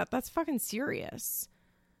happen with that. That's fucking serious.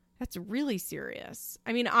 That's really serious.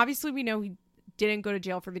 I mean, obviously we know he didn't go to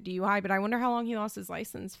jail for the DUI, but I wonder how long he lost his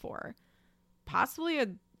license for. Possibly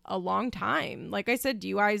a long time. Like I said,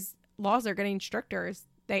 DUI's laws are getting stricter.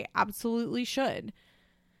 They absolutely should.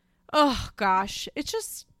 Oh, gosh. It's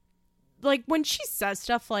just, like, when she says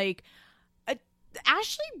stuff like,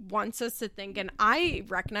 Ashley wants us to think, and I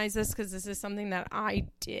recognize this because this is something that I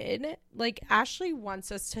did. Like, Ashley wants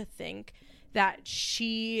us to think that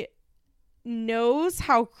she knows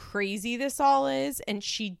how crazy this all is and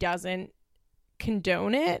she doesn't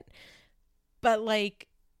condone it. But, like,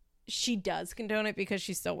 she does condone it because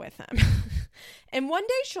she's still with him. And one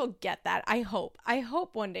day she'll get that. I hope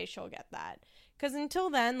one day she'll get that. Because until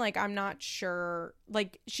then, like, I'm not sure.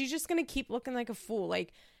 Like, she's just going to keep looking like a fool.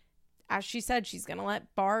 Like, as she said, she's going to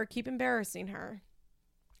let Barr keep embarrassing her.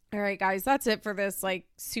 All right, guys, that's it for this, like,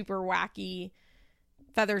 super wacky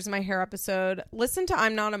Feathers in My Hair episode. Listen to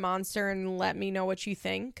I'm Not a Monster and let me know what you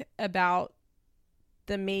think about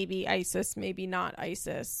the maybe ISIS, maybe not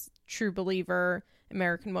ISIS, true believer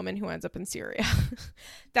American woman who ends up in Syria.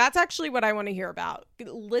 That's actually what I want to hear about.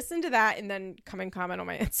 Listen to that and then come and comment on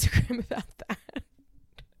my Instagram about that.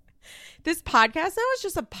 This podcast now is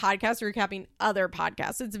just a podcast recapping other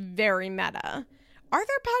podcasts. It's very meta. Are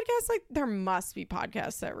there podcasts like there must be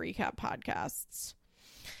podcasts that recap podcasts?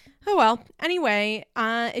 Oh, well. Anyway,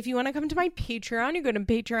 if you want to come to my Patreon, you go to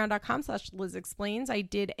patreon.com/LizExplains. I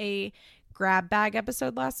did a grab bag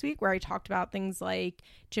episode last week where I talked about things like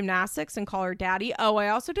gymnastics and Call Her Daddy. Oh, I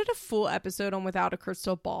also did a full episode on Without a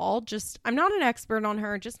Crystal Ball. I'm not an expert on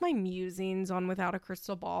her, just my musings on Without a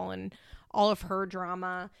Crystal Ball and all of her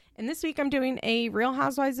drama. And this week I'm doing a Real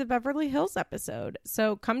Housewives of Beverly Hills episode.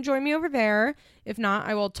 So come join me over there. If not,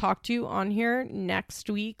 I will talk to you on here next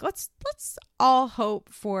week. Let's all hope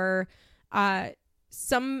for a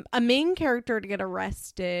main character to get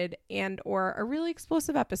arrested and or a really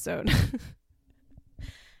explosive episode.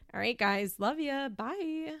 All right, guys. Love ya.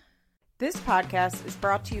 Bye. This podcast is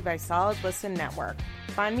brought to you by Solid Listen Network.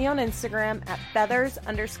 Find me on Instagram at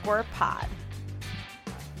feathers_pod.